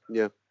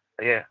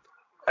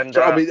And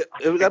so, I mean,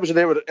 that was an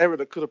error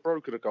that could have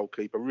broken a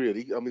goalkeeper.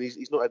 Really, I mean,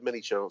 he's not had many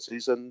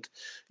chances, and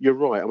you're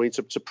right. I mean,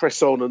 to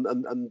press on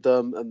and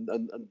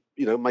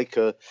you know, make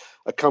a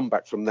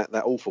comeback from that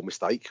awful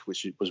mistake,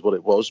 which was what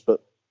it was,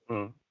 but.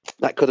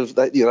 That could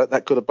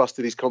have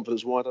busted his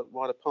confidence wide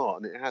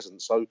apart, and it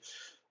hasn't. So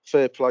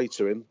fair play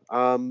to him.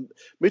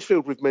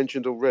 Midfield we've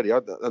mentioned already,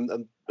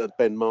 and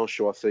Ben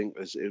Marshall I think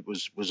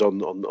was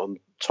on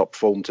top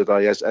form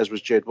today, as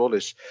was Jed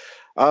Wallace.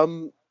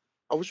 I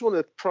just want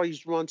to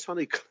praise Ryan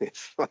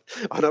Tunnicliffe.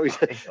 I know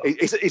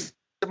he's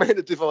the man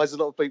that divides a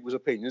lot of people's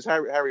opinions.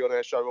 Harry on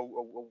our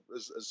show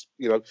has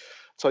you know,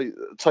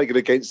 taken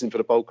against him for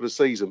the bulk of the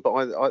season, but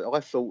I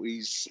thought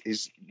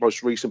his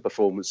most recent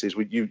performances,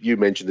 you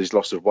mentioned his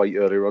loss of weight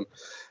earlier on,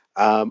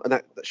 and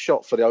that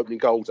shot for the opening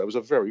goal, that was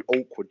a very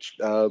awkward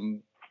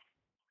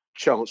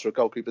chance for a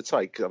goalkeeper to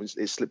take. I mean,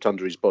 it slipped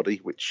under his body,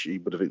 which he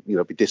would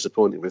have be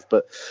disappointed with.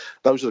 But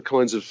those are the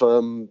kinds of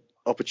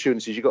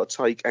opportunities you've got to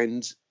take,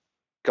 and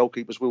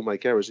goalkeepers will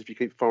make errors if you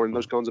keep firing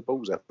those kinds of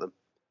balls at them.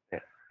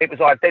 It was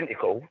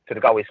identical to the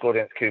goal he scored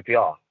against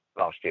QPR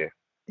last year.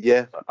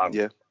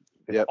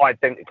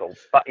 Identical.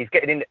 But he's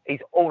getting in.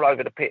 He's all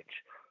over the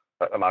pitch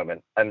at the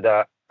moment, and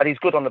he's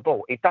good on the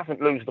ball. He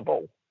doesn't lose the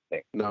ball.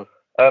 Nick. No.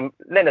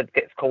 Leonard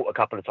gets caught a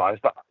couple of times,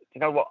 but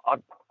you know what?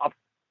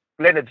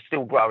 Leonard's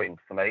still growing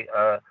for me,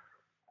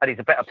 and he's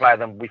a better player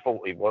than we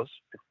thought he was.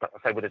 But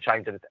I say with a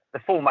change of the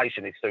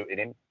formation is suiting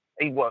him.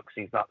 He works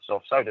his nuts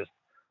off. So does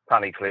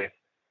Tunnicliffe,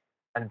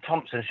 and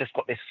Thompson's just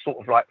got this sort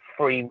of like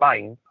free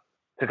rein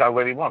to go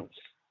where he wants,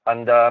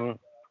 and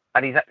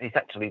he's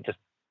actually just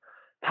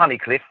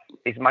Tunnicliffe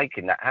is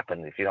making that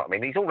happen. If you know what I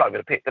mean, he's all over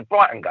the pitch. The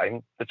Brighton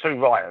game, the two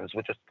Ryans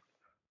were just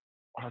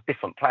on a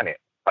different planet,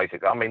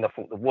 basically. I mean, I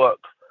thought the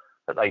work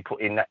that they put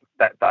in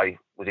that day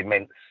was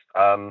immense.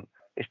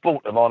 It's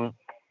brought them on,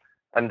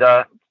 and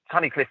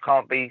Tunnicliffe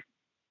can't be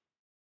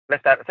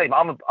left out of the team.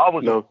 I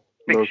was a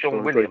big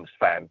Sean Williams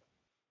fan,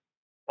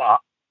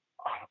 but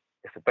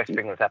it's the best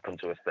thing that's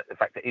happened to us. The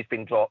fact that he's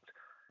been dropped.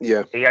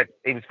 Yeah,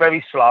 he was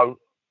very slow.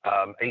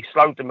 He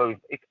slowed the move,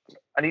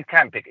 and he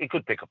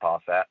could pick a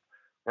pass out.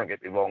 Don't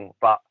get me wrong,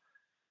 but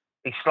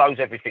he slows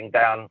everything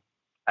down.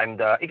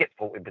 and he gets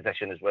ball in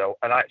possession as well.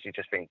 And I actually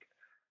just think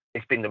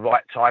it's been the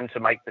right time to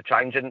make the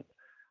change. And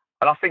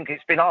I think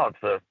it's been hard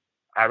for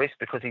Harris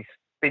because he's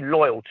been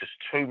loyal to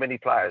too many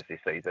players this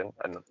season,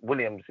 and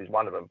Williams is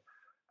one of them.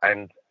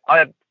 And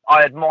I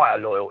admire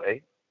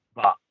loyalty,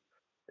 but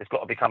there's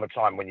got to become a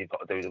time when you've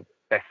got to do the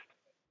best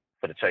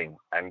for the team.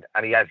 And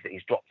he has.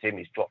 He's dropped him.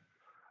 He's dropped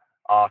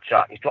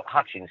Archer. He's dropped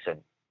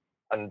Hutchinson.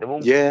 And they're all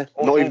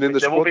not even in the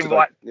squad today.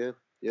 Right,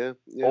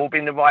 all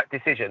been the right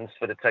decisions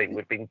for the team.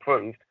 We've been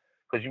proved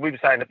because you were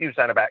saying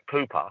about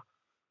Cooper.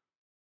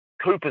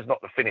 Cooper's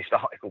not the finished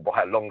article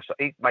by a long shot.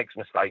 He makes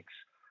mistakes.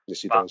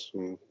 Yes, he does.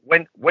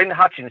 When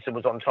Hutchinson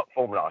was on top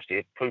form last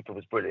year, Cooper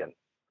was brilliant,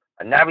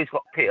 and now he's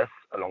got Pierce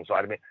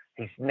alongside him.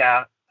 He's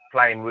now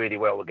playing really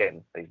well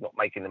again. He's not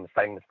making the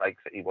same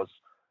mistakes that he was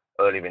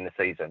earlier in the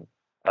season.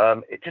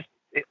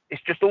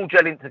 It's just all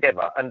gelling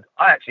together, and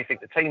I actually think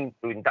the team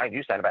who in danger.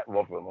 You're saying about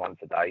Rotherham won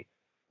today.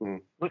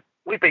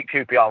 We beat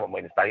QPR on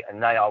Wednesday,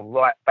 and they are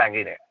right bang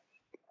in it.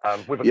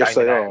 With a yes,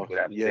 game they in are. hand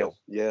without Yeah, skill.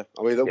 yeah.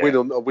 I mean,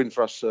 a win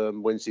for us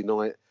Wednesday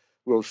night.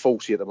 We're on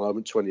 40 at the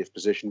moment, 20th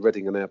position.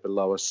 Reading are now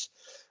below us.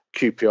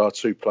 QPR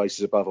 2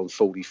 places above on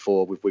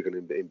 44 with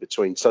Wigan in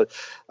between. So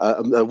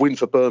a win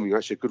for Birmingham,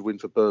 actually a good win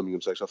for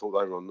Birmingham. So I thought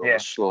they were on the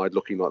slide,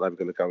 looking like they were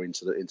going to go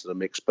into the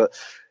mix. But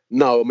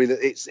no, I mean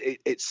it's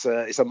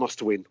a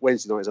must win.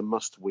 Wednesday night is a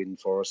must win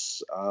for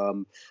us.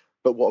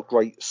 But what a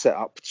great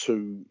setup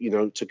to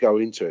go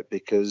into it,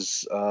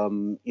 because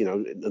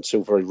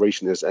until very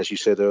recently, as you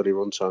said earlier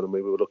on, Tony,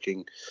 we were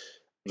looking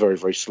very,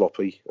 very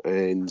sloppy,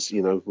 and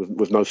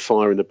with no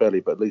fire in the belly.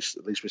 But at least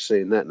we're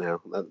seeing that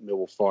now, that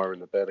Millwall fire in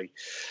the belly.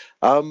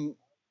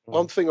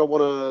 One thing I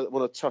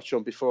want to touch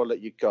on before I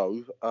let you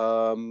go,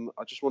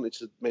 I just wanted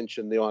to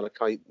mention the Isle of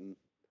Caton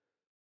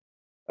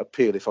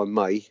appeal, if I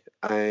may.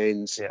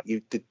 And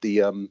you did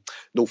the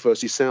North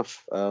versus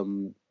South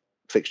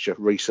fixture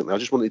recently. I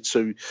just wanted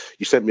to.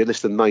 You sent me a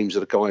list of names of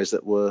the guys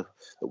that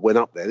went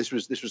up there. This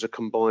was a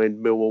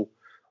combined Millwall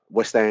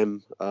West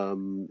Ham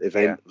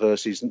event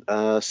versus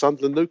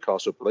Sunderland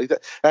Newcastle, I believe.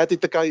 How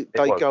did the day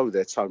go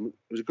there, Tom?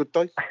 It was a good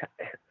day.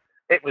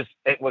 It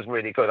was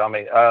really good. I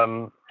mean, I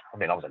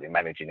was only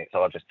managing it,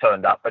 so I just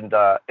turned up, and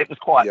it was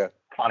quite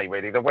funny,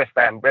 really. We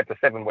had the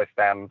 7 West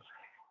Ham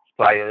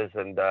players,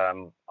 and I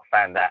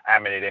found that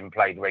Amini then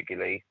played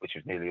regularly, which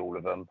was nearly all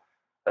of them,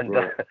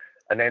 and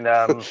and then and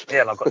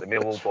I've got the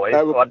Millwall boys.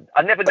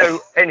 I never knew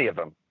any of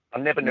them. I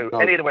never knew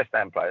any of the West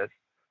Ham players,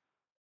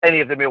 any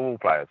of the Millwall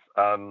players.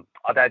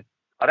 I'd had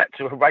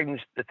to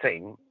arrange the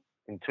team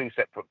in 2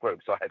 separate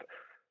groups. So I had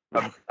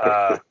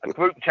a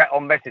group chat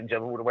on Messenger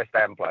with all the West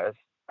Ham players,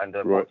 and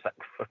a WhatsApp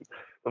group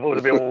with all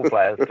the Millwall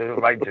players to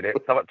arrange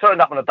it. So I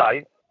turned up on a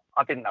day.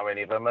 I didn't know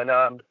any of them, and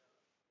I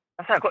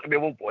said, I've got the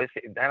Millwall boys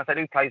sitting down. I said,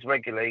 who plays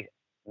regularly?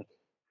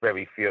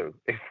 Very few.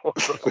 I'm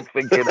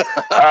thinking,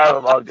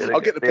 I'll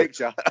get the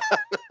picture.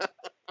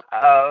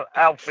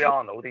 Alfie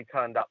Arnold, he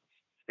turned up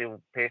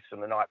still pissed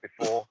from the night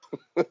before.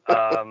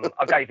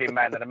 I gave him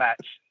man of the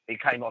match. He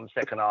came on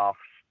second half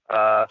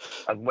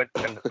and went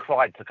and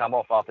cried to come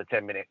off after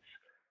 10 minutes.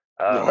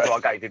 So I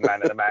gave him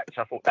man of the match.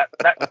 I thought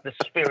that's the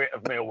spirit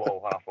of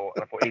Millwall. I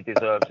thought he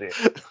deserves it.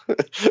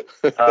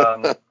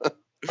 But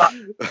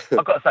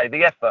I've got to say,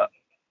 the effort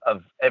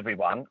of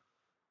everyone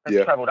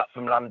has travelled up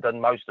from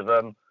London, most of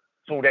them.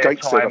 It's all their time,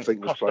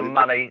 cost them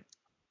money.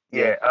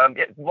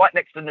 Right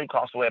next to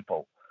Newcastle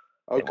Airport.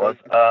 Okay. It was.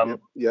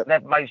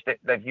 They've managed it.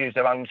 They've used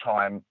their own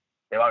time,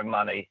 their own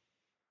money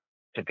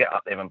to get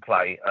up there and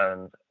play.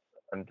 And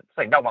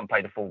say no one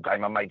played a full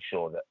game. I made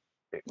sure that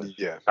it was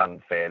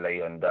done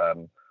fairly. And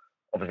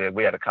obviously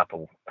we had a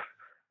couple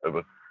who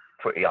were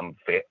pretty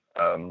unfit.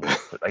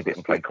 But they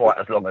didn't play quite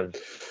as long as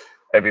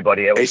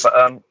everybody else. It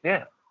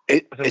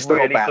was a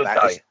really good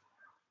day.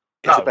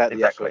 It's about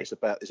the effort.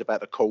 It's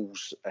about the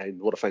calls, and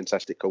what a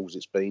fantastic calls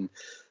it's been.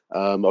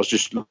 I was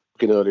just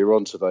looking earlier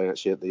on today,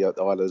 actually, at the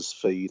Isla's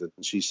feed, and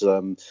she's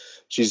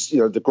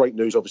the great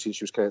news. Obviously,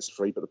 she was cancer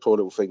free, but the poor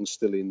little thing's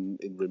still in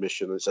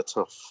remission. It's a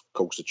tough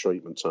course of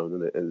treatment,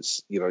 Tone, and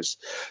it's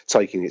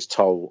taking its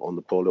toll on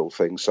the poor little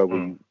thing.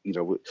 So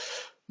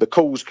the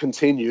cause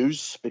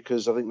continues,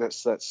 because I think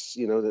that's that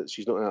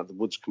she's not out of the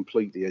woods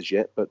completely as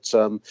yet, but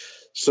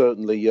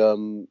certainly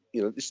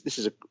this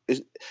is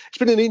it's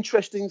been an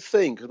interesting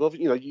thing, because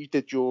you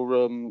did your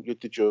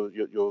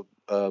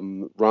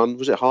run.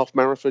 Was it half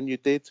marathon you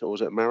did, or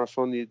was it a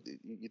marathon you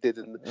did?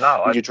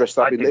 You dressed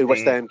up in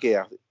West Ham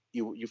gear.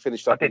 You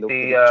finished up in the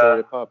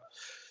Victoria pub.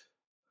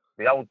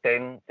 The old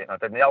den. I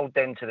did the old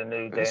den to the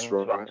new den,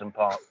 to Upton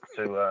Park,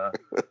 to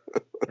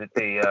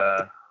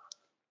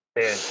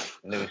their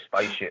new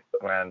spaceship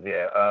ground.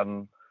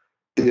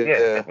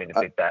 Definitely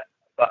did that.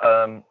 But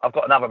I've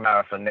got another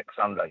marathon next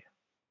Sunday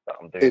that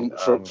I'm doing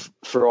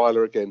for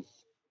Isla again.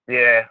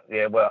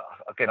 Well,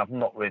 again,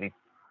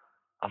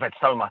 I've had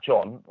so much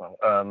on.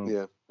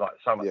 Like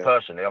so much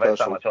personally. I've had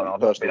so much on.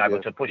 I've not been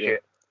able to push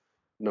it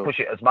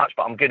as much.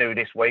 But I'm going to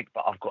this week.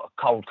 But I've got a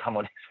cold come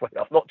on this week.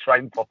 I've not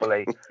trained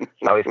properly,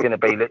 so it's going to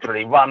be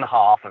literally run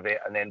half of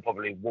it and then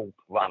probably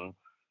run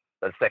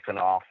the second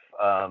half.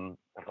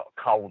 I've got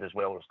a cold as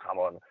well that's come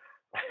on.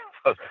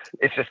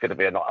 it's just going to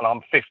be a night. And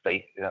I'm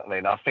 50. You know what I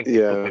mean? I think it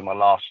could be my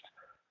last.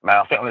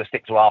 I think I'm going to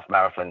stick to half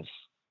marathons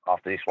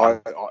after this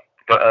one.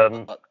 But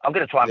I'm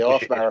going to try and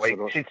push it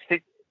this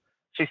week.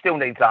 She still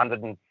needs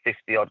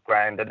 150 odd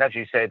grand, and as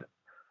you said,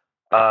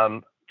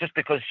 just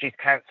because she's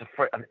cancer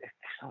free, and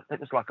it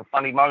was like a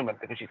funny moment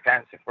because she's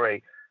cancer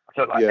free. I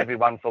felt like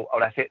everyone thought, "Oh,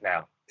 that's it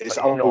now." It's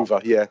over.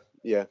 Yeah.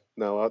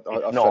 No, I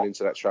fell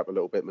into that trap a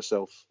little bit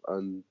myself,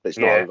 and it's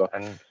not over.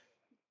 And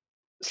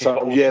she's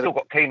still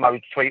got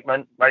chemo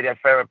treatment,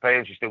 radiotherapy,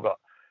 and she's still got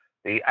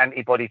the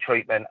antibody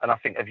treatment. And I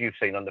think, as you've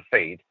seen on the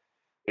feed,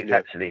 it's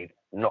actually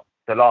not.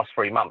 The last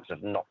 3 months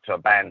have knocked her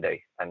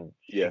bandy, and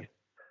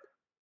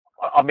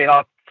I mean,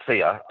 I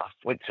see her. I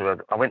went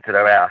to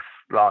their house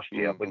last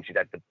year when she'd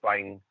had the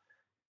brain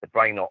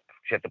op.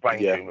 She had the brain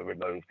tumor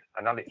removed,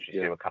 and I literally see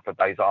her a couple of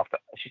days after.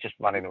 She's just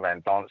running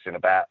around dancing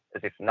about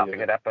as if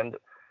nothing had happened.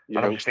 And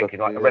I'm just thinking,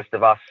 like the rest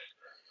of us,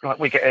 like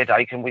we get a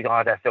headache and we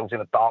hide ourselves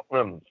in a dark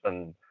room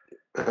and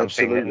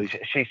absolutely. And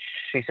she's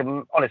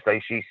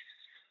honestly, she's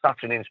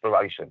such an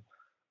inspiration.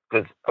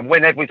 Because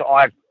whenever this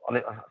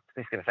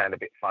is going to sound a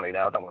bit funny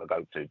now. I don't want to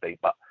go too deep,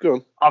 but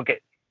I'll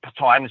get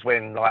times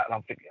when like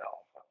I'm thinking,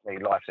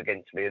 life's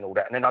against me and all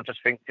that, and then I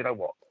just think, you know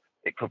what?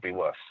 It could be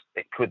worse.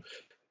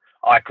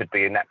 I could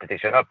be in that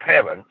position. Her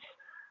parents,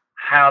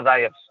 how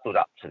they have stood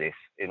up to this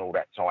in all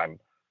that time,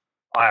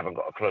 I haven't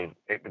got a clue.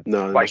 It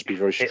must be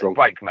very strong. It would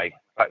break me.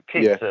 Like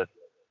kids are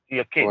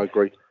your kids. I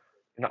agree.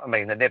 You know what I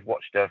mean? And they've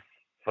watched her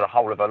for the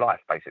whole of her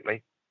life,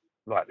 basically,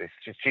 like this.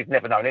 She's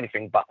never known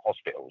anything but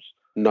hospitals.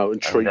 No,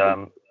 and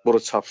treatment. What a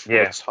tough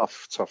break it's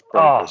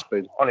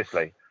been.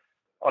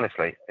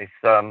 Honestly, it's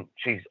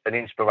she's an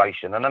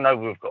inspiration, and I know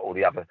we've got all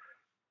the other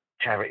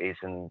charities,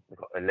 and we've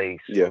got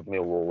Elise, with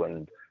Millwall,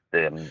 and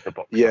the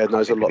box. Yeah,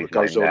 there's a lot that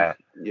goes on. Now.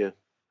 Yeah,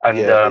 and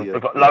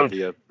we've got loads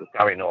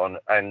going on,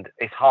 and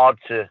it's hard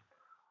to,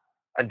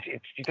 and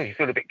you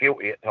feel a bit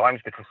guilty at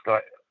times because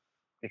like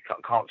you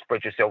can't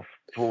spread yourself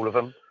to all of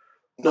them.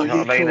 No, you know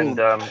what I mean?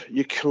 And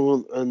you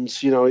can't,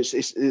 and you know,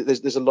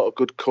 there's a lot of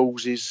good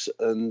causes,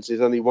 and there's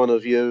only one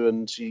of you,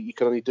 and you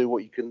can only do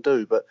what you can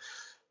do. But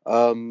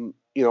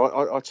you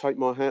know, I take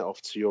my hat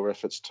off to your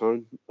efforts,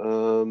 Tone.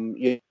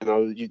 You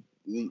know,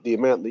 the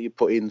amount that you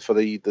put in for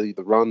the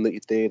run that you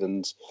did,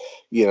 and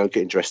you know,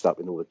 getting dressed up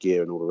in all the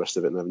gear and all the rest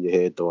of it, and having your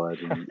hair dyed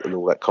and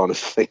all that kind of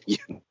thing. You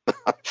know?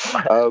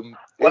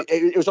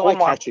 It was eye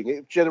catching.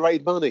 It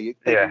generated money.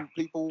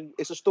 People,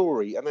 it's a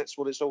story, and that's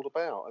what it's all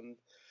about. And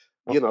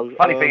you know,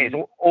 funny thing is,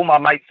 all my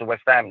mates are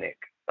West Ham, Nick.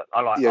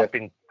 I've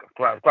been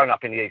grown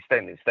up in the East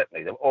End in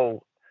Stepney. They're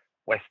all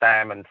West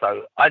Ham, and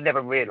so I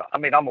never realised. I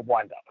mean, I'm a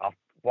wind up. I've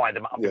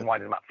been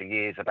winding them up for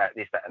years about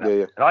this, that, and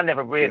that. And I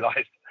never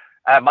realised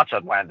how much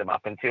I'd wound them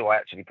up until I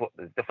actually put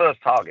the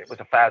first target was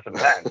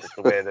 £1,000 just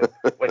to wear the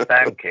West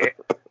Ham kit,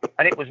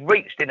 and it was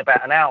reached in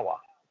about an hour.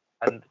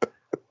 And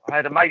I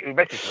had a mate who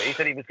messaged me. He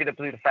said he was going to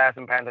do the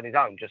 £1,000 on his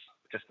own just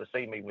to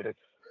see me with a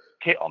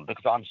kit on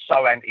because I'm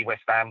so anti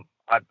West Ham.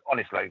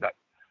 Honestly,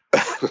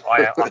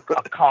 I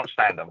can't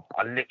stand them.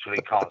 I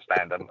literally can't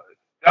stand them.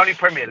 The only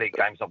Premier League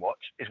games I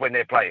watch is when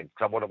they're playing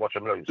because I want to watch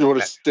them lose. You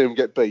want to see them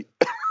get beat.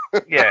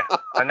 Yeah,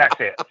 and that's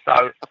it.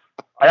 So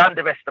I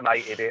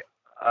underestimated it,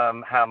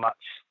 how much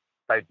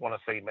they'd want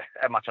to see me,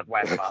 how much I'd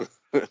wound them up.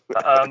 But,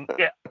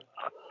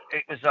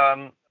 it was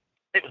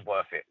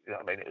worth it. You know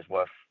what I mean? It was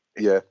worth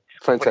it. Yeah,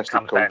 fantastic.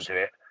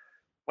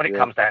 When it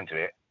comes down to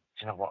it,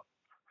 do you know what?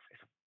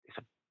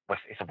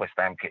 It's a West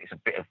Ham kit. It's a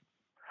bit of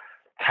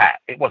tat.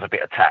 It was a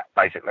bit of tat,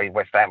 basically,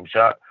 West Ham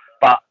shirt.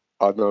 But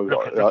I know.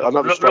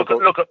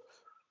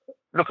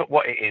 Look at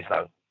what it is,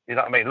 though. You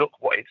know what I mean? Look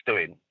what it's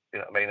doing. You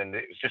know what I mean? And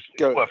it's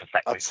worth a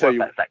sacrifice.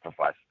 That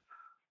sacrifice.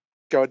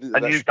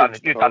 And you've done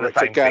the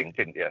same thing,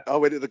 didn't you? I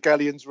went to the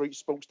Galleons Reach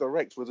Sports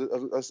Direct. It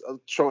was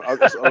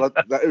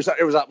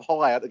up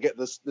high. I had to get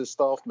the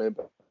staff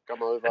member to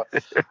come over.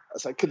 I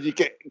said, "Can you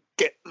get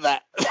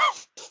that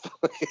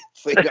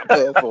thing up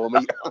there for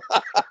me?"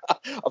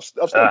 I've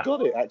still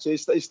got it actually.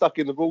 It's stuck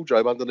in the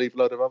wardrobe underneath a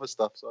load of other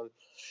stuff. So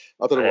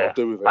I don't know what I'll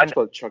do with it. I'm just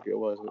going to chuck it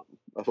away.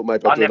 I thought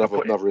maybe I'll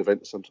do another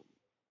event or something.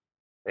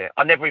 Yeah,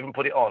 I never even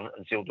put it on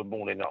until the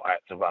morning that I had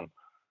to run.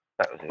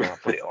 That was it. I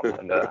put it on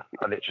and I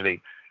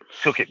literally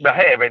took it. My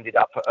hair ended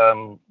up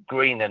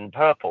green and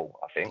purple,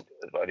 I think,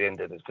 by the end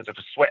of it, because I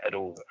just sweated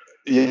all.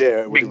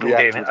 Yeah, wrinkled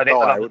in.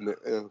 Wouldn't it?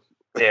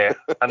 Yeah,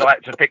 and I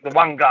had to pick the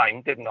one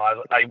game, didn't I?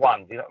 They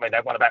won. You know what I mean? They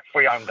won about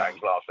 3 home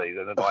games last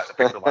season, and I had to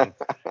pick the one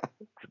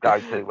to go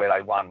to where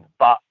they won.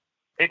 But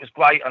it was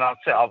great, and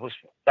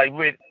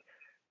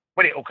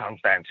when it all comes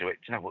down to it,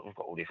 you know what? We've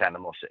got all this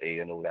animosity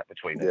and all that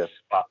between us,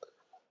 but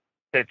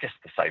they're just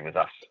the same as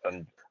us,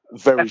 and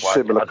very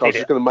similar. I was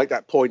just going to make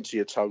that point to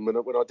you, Tone. When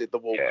I did the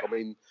walk, I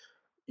mean,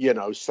 you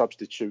know,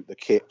 substitute the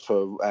kit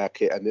for our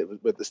kit, and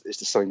it's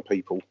the same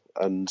people.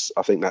 And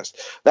I think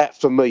that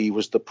for me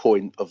was the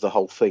point of the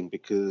whole thing,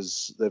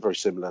 because they're very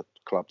similar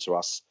club to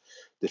us,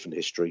 different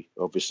history,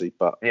 obviously,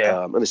 but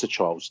and it's a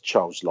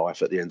child's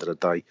life at the end of the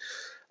day.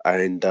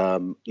 And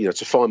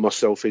to find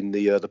myself in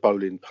the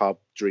bowling pub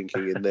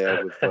drinking in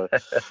there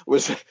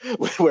was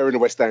wearing a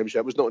West Ham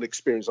shirt was not an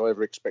experience I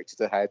ever expected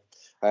to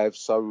have.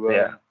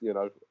 So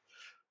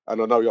and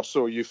I know I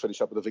saw you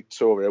finish up at the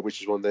Victoria,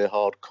 which is one of their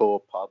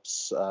hardcore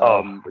pubs.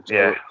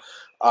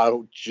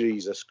 Oh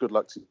Jesus! Good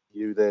luck to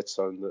you there,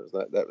 Tone.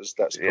 That's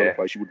the kind of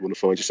place you would want to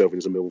find yourself in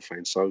as a Millwall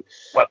fan. So,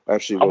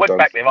 absolutely, I went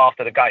back there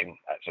after the game.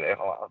 Actually,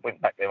 I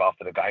went back there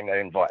after the game. They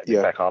invited me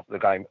back after the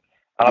game,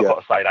 and I've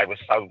got to say they were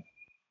so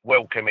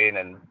welcoming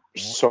and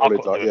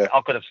solid.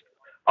 I could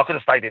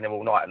have stayed in there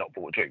all night and not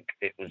bought a drink.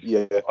 It was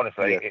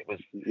honestly, it was.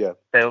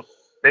 There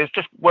was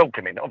just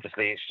welcoming.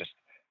 Obviously, it's just.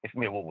 If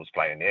Millwall was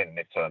playing there and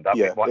it turned up,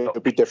 it might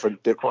not be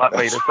different. Quite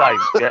be the same.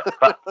 Yeah,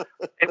 but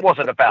it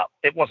wasn't about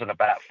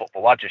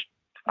football. I just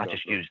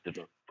used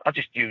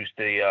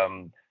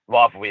the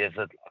rivalry as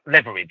a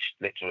leverage,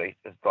 literally,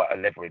 as like a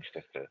leverage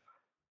just to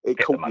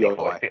get the money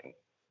for it.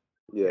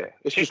 Yeah,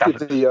 it's she just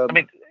with the. I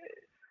mean,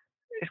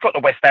 it's got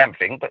the West Ham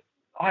thing, but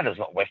Isla's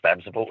not a West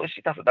Ham supporter.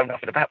 She doesn't know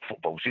nothing about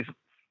football. She's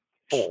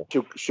 4.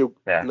 She'll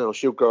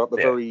grow up a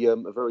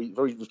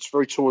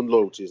very torn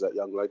loyalties, that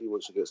young lady,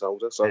 once she gets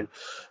older. So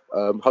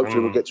hopefully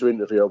we'll get to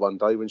interview her one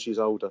day when she's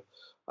older.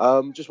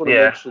 Just want to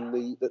mention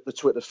the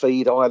Twitter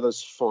feed,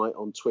 Isla's Fight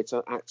on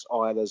Twitter,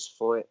 @Isla's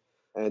Fight,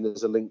 and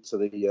there's a link to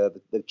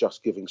the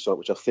Just Giving site,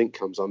 which I think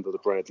comes under the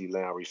Bradley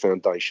Lowry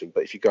Foundation.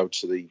 But if you go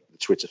to the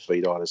Twitter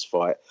feed, Isla's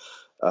Fight,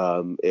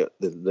 the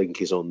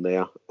link is on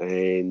there.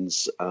 And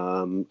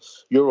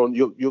you're on.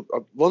 You're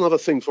one other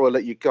thing before I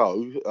let you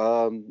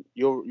go.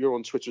 You're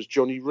on Twitter as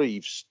Johnny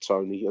Reeves,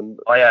 Tony, and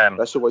I am.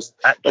 That's always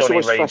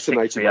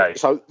fascinating.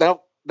 So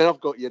now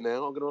I've got you.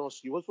 Now I'm going to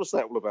ask you, what's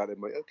that all about, then,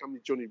 mate? How come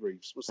you're Johnny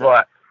Reeves? What's that?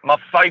 Right, my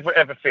favourite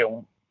ever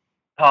film,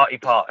 Party,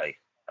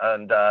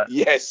 and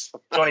yes,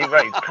 Johnny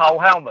Reeves. Cole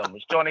Hellman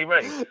was Johnny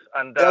Reeves,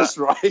 and that's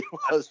right,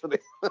 wasn't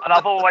it? And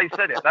I've always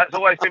said it. That's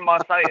always been my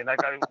saying. They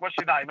go, "What's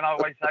your name?" And I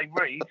always say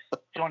Reeves,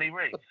 Johnny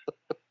Reeves.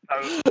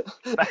 So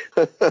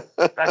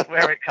that's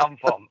where it come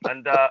from.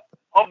 And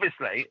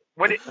obviously,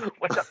 when I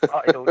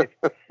started all this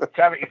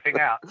charity thing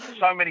out,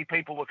 so many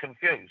people were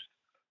confused.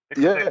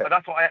 But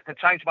that's why I had to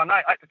change my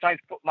name. I had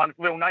to put my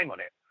real name on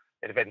it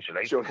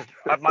eventually. Because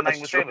my name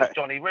was was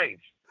Johnny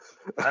Reeves.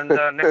 And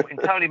in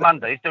Tony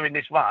Monday's doing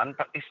this run,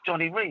 but it's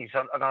Johnny Reeves,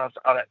 and I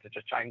had to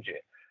just change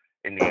it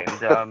in the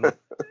end.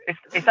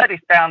 It's had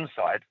its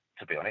downside,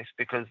 to be honest,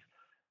 because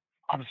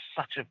I'm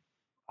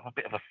a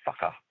bit of a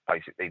fucker,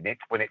 basically, Nick,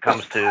 when it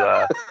comes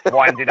to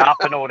winding up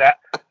and all that.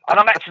 And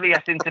I'm actually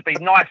having to be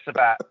nice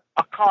about.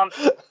 I can't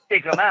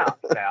dig them out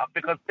now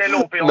because they'll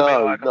all be on me.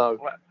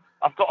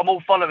 I've got them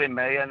all following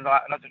me, and I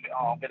just think,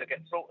 I'm going to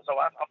get sorted. So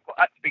I've got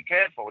to be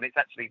careful, and it's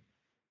actually.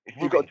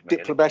 You've got a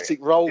diplomatic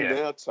role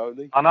now,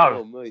 Tony. I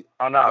know.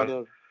 I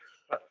know.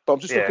 But I'm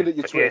just looking at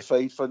your Twitter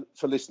feed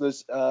for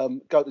listeners. Go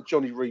to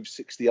Johnny Reeves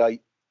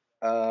 68.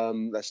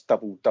 That's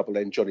double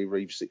N, Johnny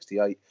Reeves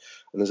 68.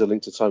 And there's a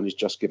link to Tony's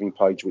Just Giving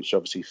page, which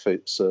obviously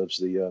serves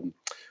the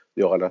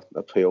Isla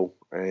appeal.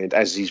 And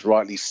as he's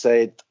rightly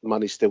said,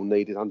 money's still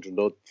needed,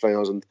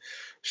 100,000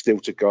 still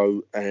to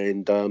go,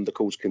 and the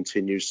calls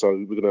continue. So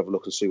we're going to have a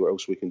look and see what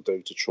else we can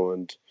do to try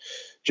and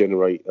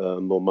generate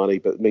more money.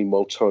 But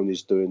meanwhile,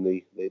 Tony's doing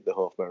the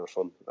half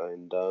marathon,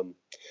 and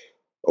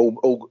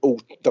all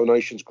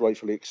donations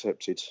gratefully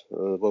accepted.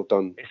 Well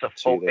done. It's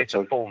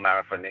a full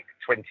marathon, Nick.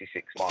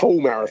 26 miles. Full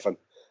marathon.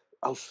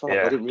 Oh fuck!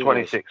 Yeah, I didn't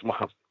realise. 26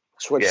 miles.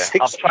 26.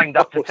 Yeah, I've trained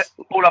up to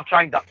all I've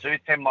trained up to is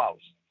 10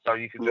 miles. So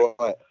you can just,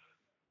 right.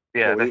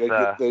 Yeah,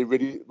 well, they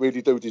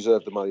really do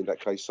deserve the money in that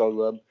case.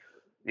 So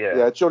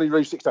Johnny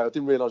Reeves 68. I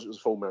didn't realise it was a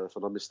full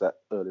marathon. I missed that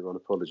earlier on.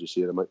 Apologies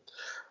here, mate.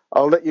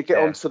 I'll let you get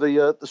on to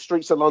the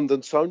streets of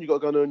London, Tone. You've got to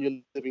go and earn your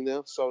living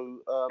now.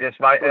 So yes,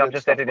 mate. I'm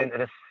just heading into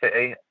the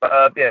city.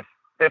 But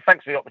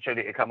thanks for the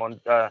opportunity to come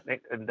on,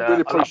 Nick. And really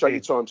appreciate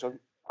your time, Tone.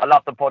 I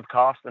love the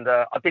podcast, and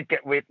I did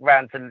get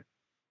round to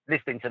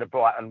listening to the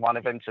Brighton one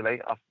eventually.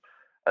 I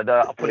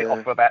put it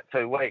off for about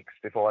 2 weeks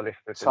before I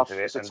listened to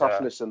it. It's a tough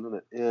listen,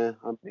 isn't it?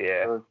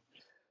 Yeah.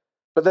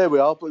 But there we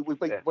are. We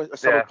beat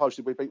someone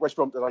closely. We beat West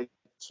Brom today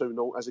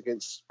 2-0 as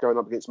against going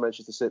up against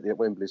Manchester City at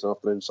Wembley this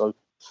afternoon. So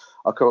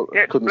I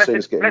couldn't see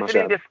us getting much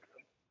out.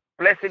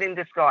 Blessing in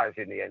disguise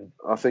in the end.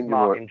 I think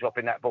Martin you're right.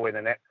 Dropping that ball in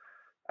the net,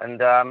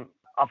 and I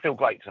feel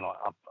great tonight.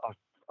 I've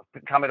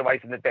been coming away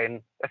from the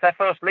Den. It's our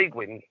first league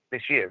win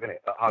this year, isn't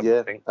it? At home,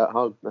 I think. At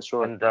home. That's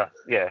right. And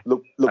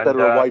look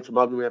better away from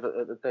home than we have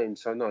at the Den.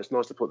 So no, it's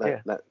nice to put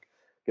that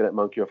get that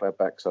monkey off our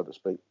back, so to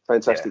speak.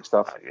 Fantastic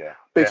stuff.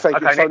 Big thank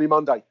you, Tony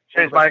Monday.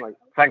 Cheers, mate.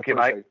 Thank you,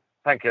 mate.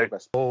 Thank you.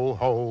 Oh,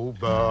 ho,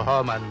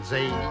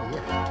 Bermondsey,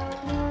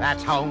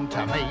 that's home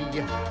to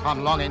me.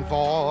 I'm longing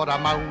for a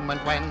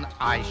moment when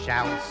I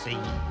shall see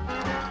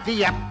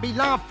the happy,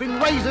 laughing,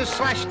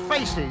 razor-slashed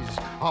faces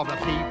of the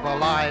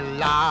people I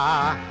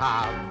love.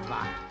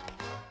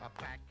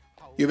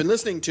 You've been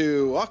listening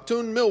to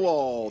Achtung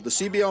Millwall, the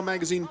CBL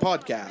Magazine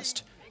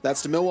podcast.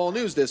 That's the Millwall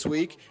news this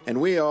week, and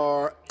we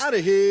are out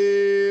of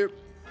here.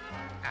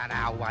 And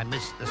how I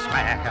miss the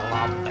smell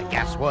of the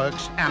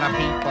gasworks and the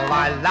people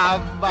I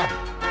love.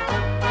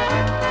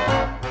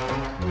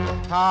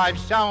 I've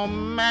so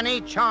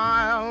many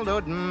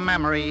childhood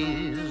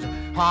memories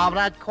of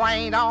that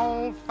quaint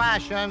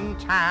old-fashioned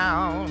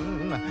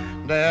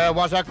town. There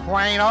was a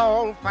quaint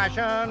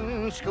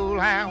old-fashioned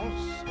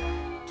schoolhouse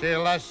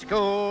till the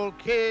school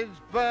kids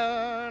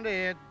burned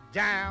it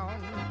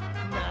down.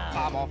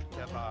 I'm off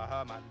to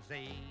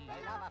Bermondsey.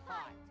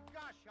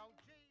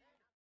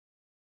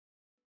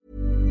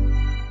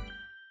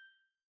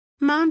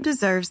 Mom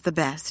deserves the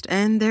best,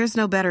 and there's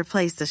no better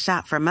place to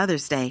shop for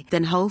Mother's Day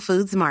than Whole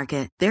Foods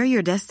Market. They're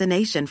your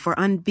destination for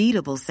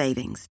unbeatable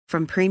savings,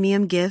 from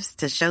premium gifts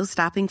to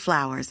show-stopping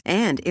flowers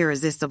and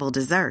irresistible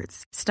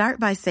desserts. Start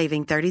by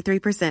saving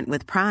 33%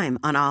 with Prime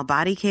on all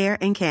body care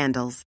and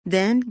candles.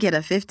 Then get a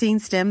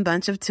 15-stem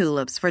bunch of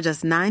tulips for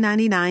just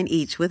 $9.99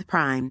 each with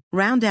Prime.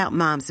 Round out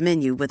Mom's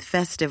menu with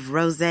festive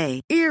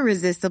rosé,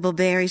 irresistible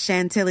berry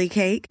chantilly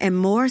cake, and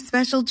more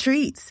special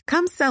treats.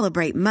 Come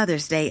celebrate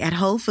Mother's Day at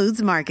Whole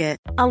Foods Market.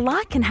 A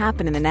lot can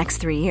happen in the next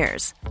 3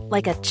 years.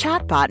 Like a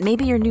chatbot may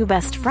be your new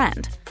best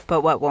friend.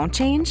 But what won't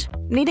change?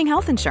 Needing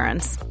health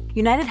insurance.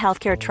 United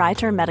Healthcare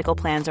Tri-Term Medical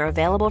Plans are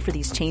available for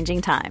these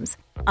changing times.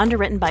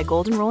 Underwritten by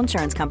Golden Rule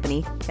Insurance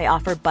Company, they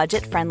offer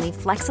budget-friendly,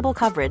 flexible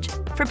coverage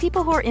for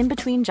people who are in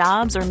between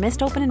jobs or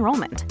missed open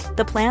enrollment.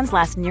 The plans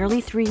last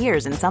nearly 3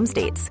 years in some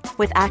states,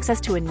 with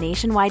access to a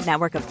nationwide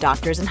network of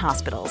doctors and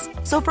hospitals.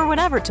 So for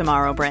whatever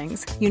tomorrow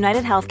brings,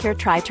 United Healthcare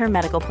Tri-Term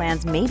Medical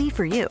Plans may be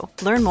for you.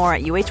 Learn more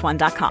at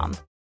uh1.com.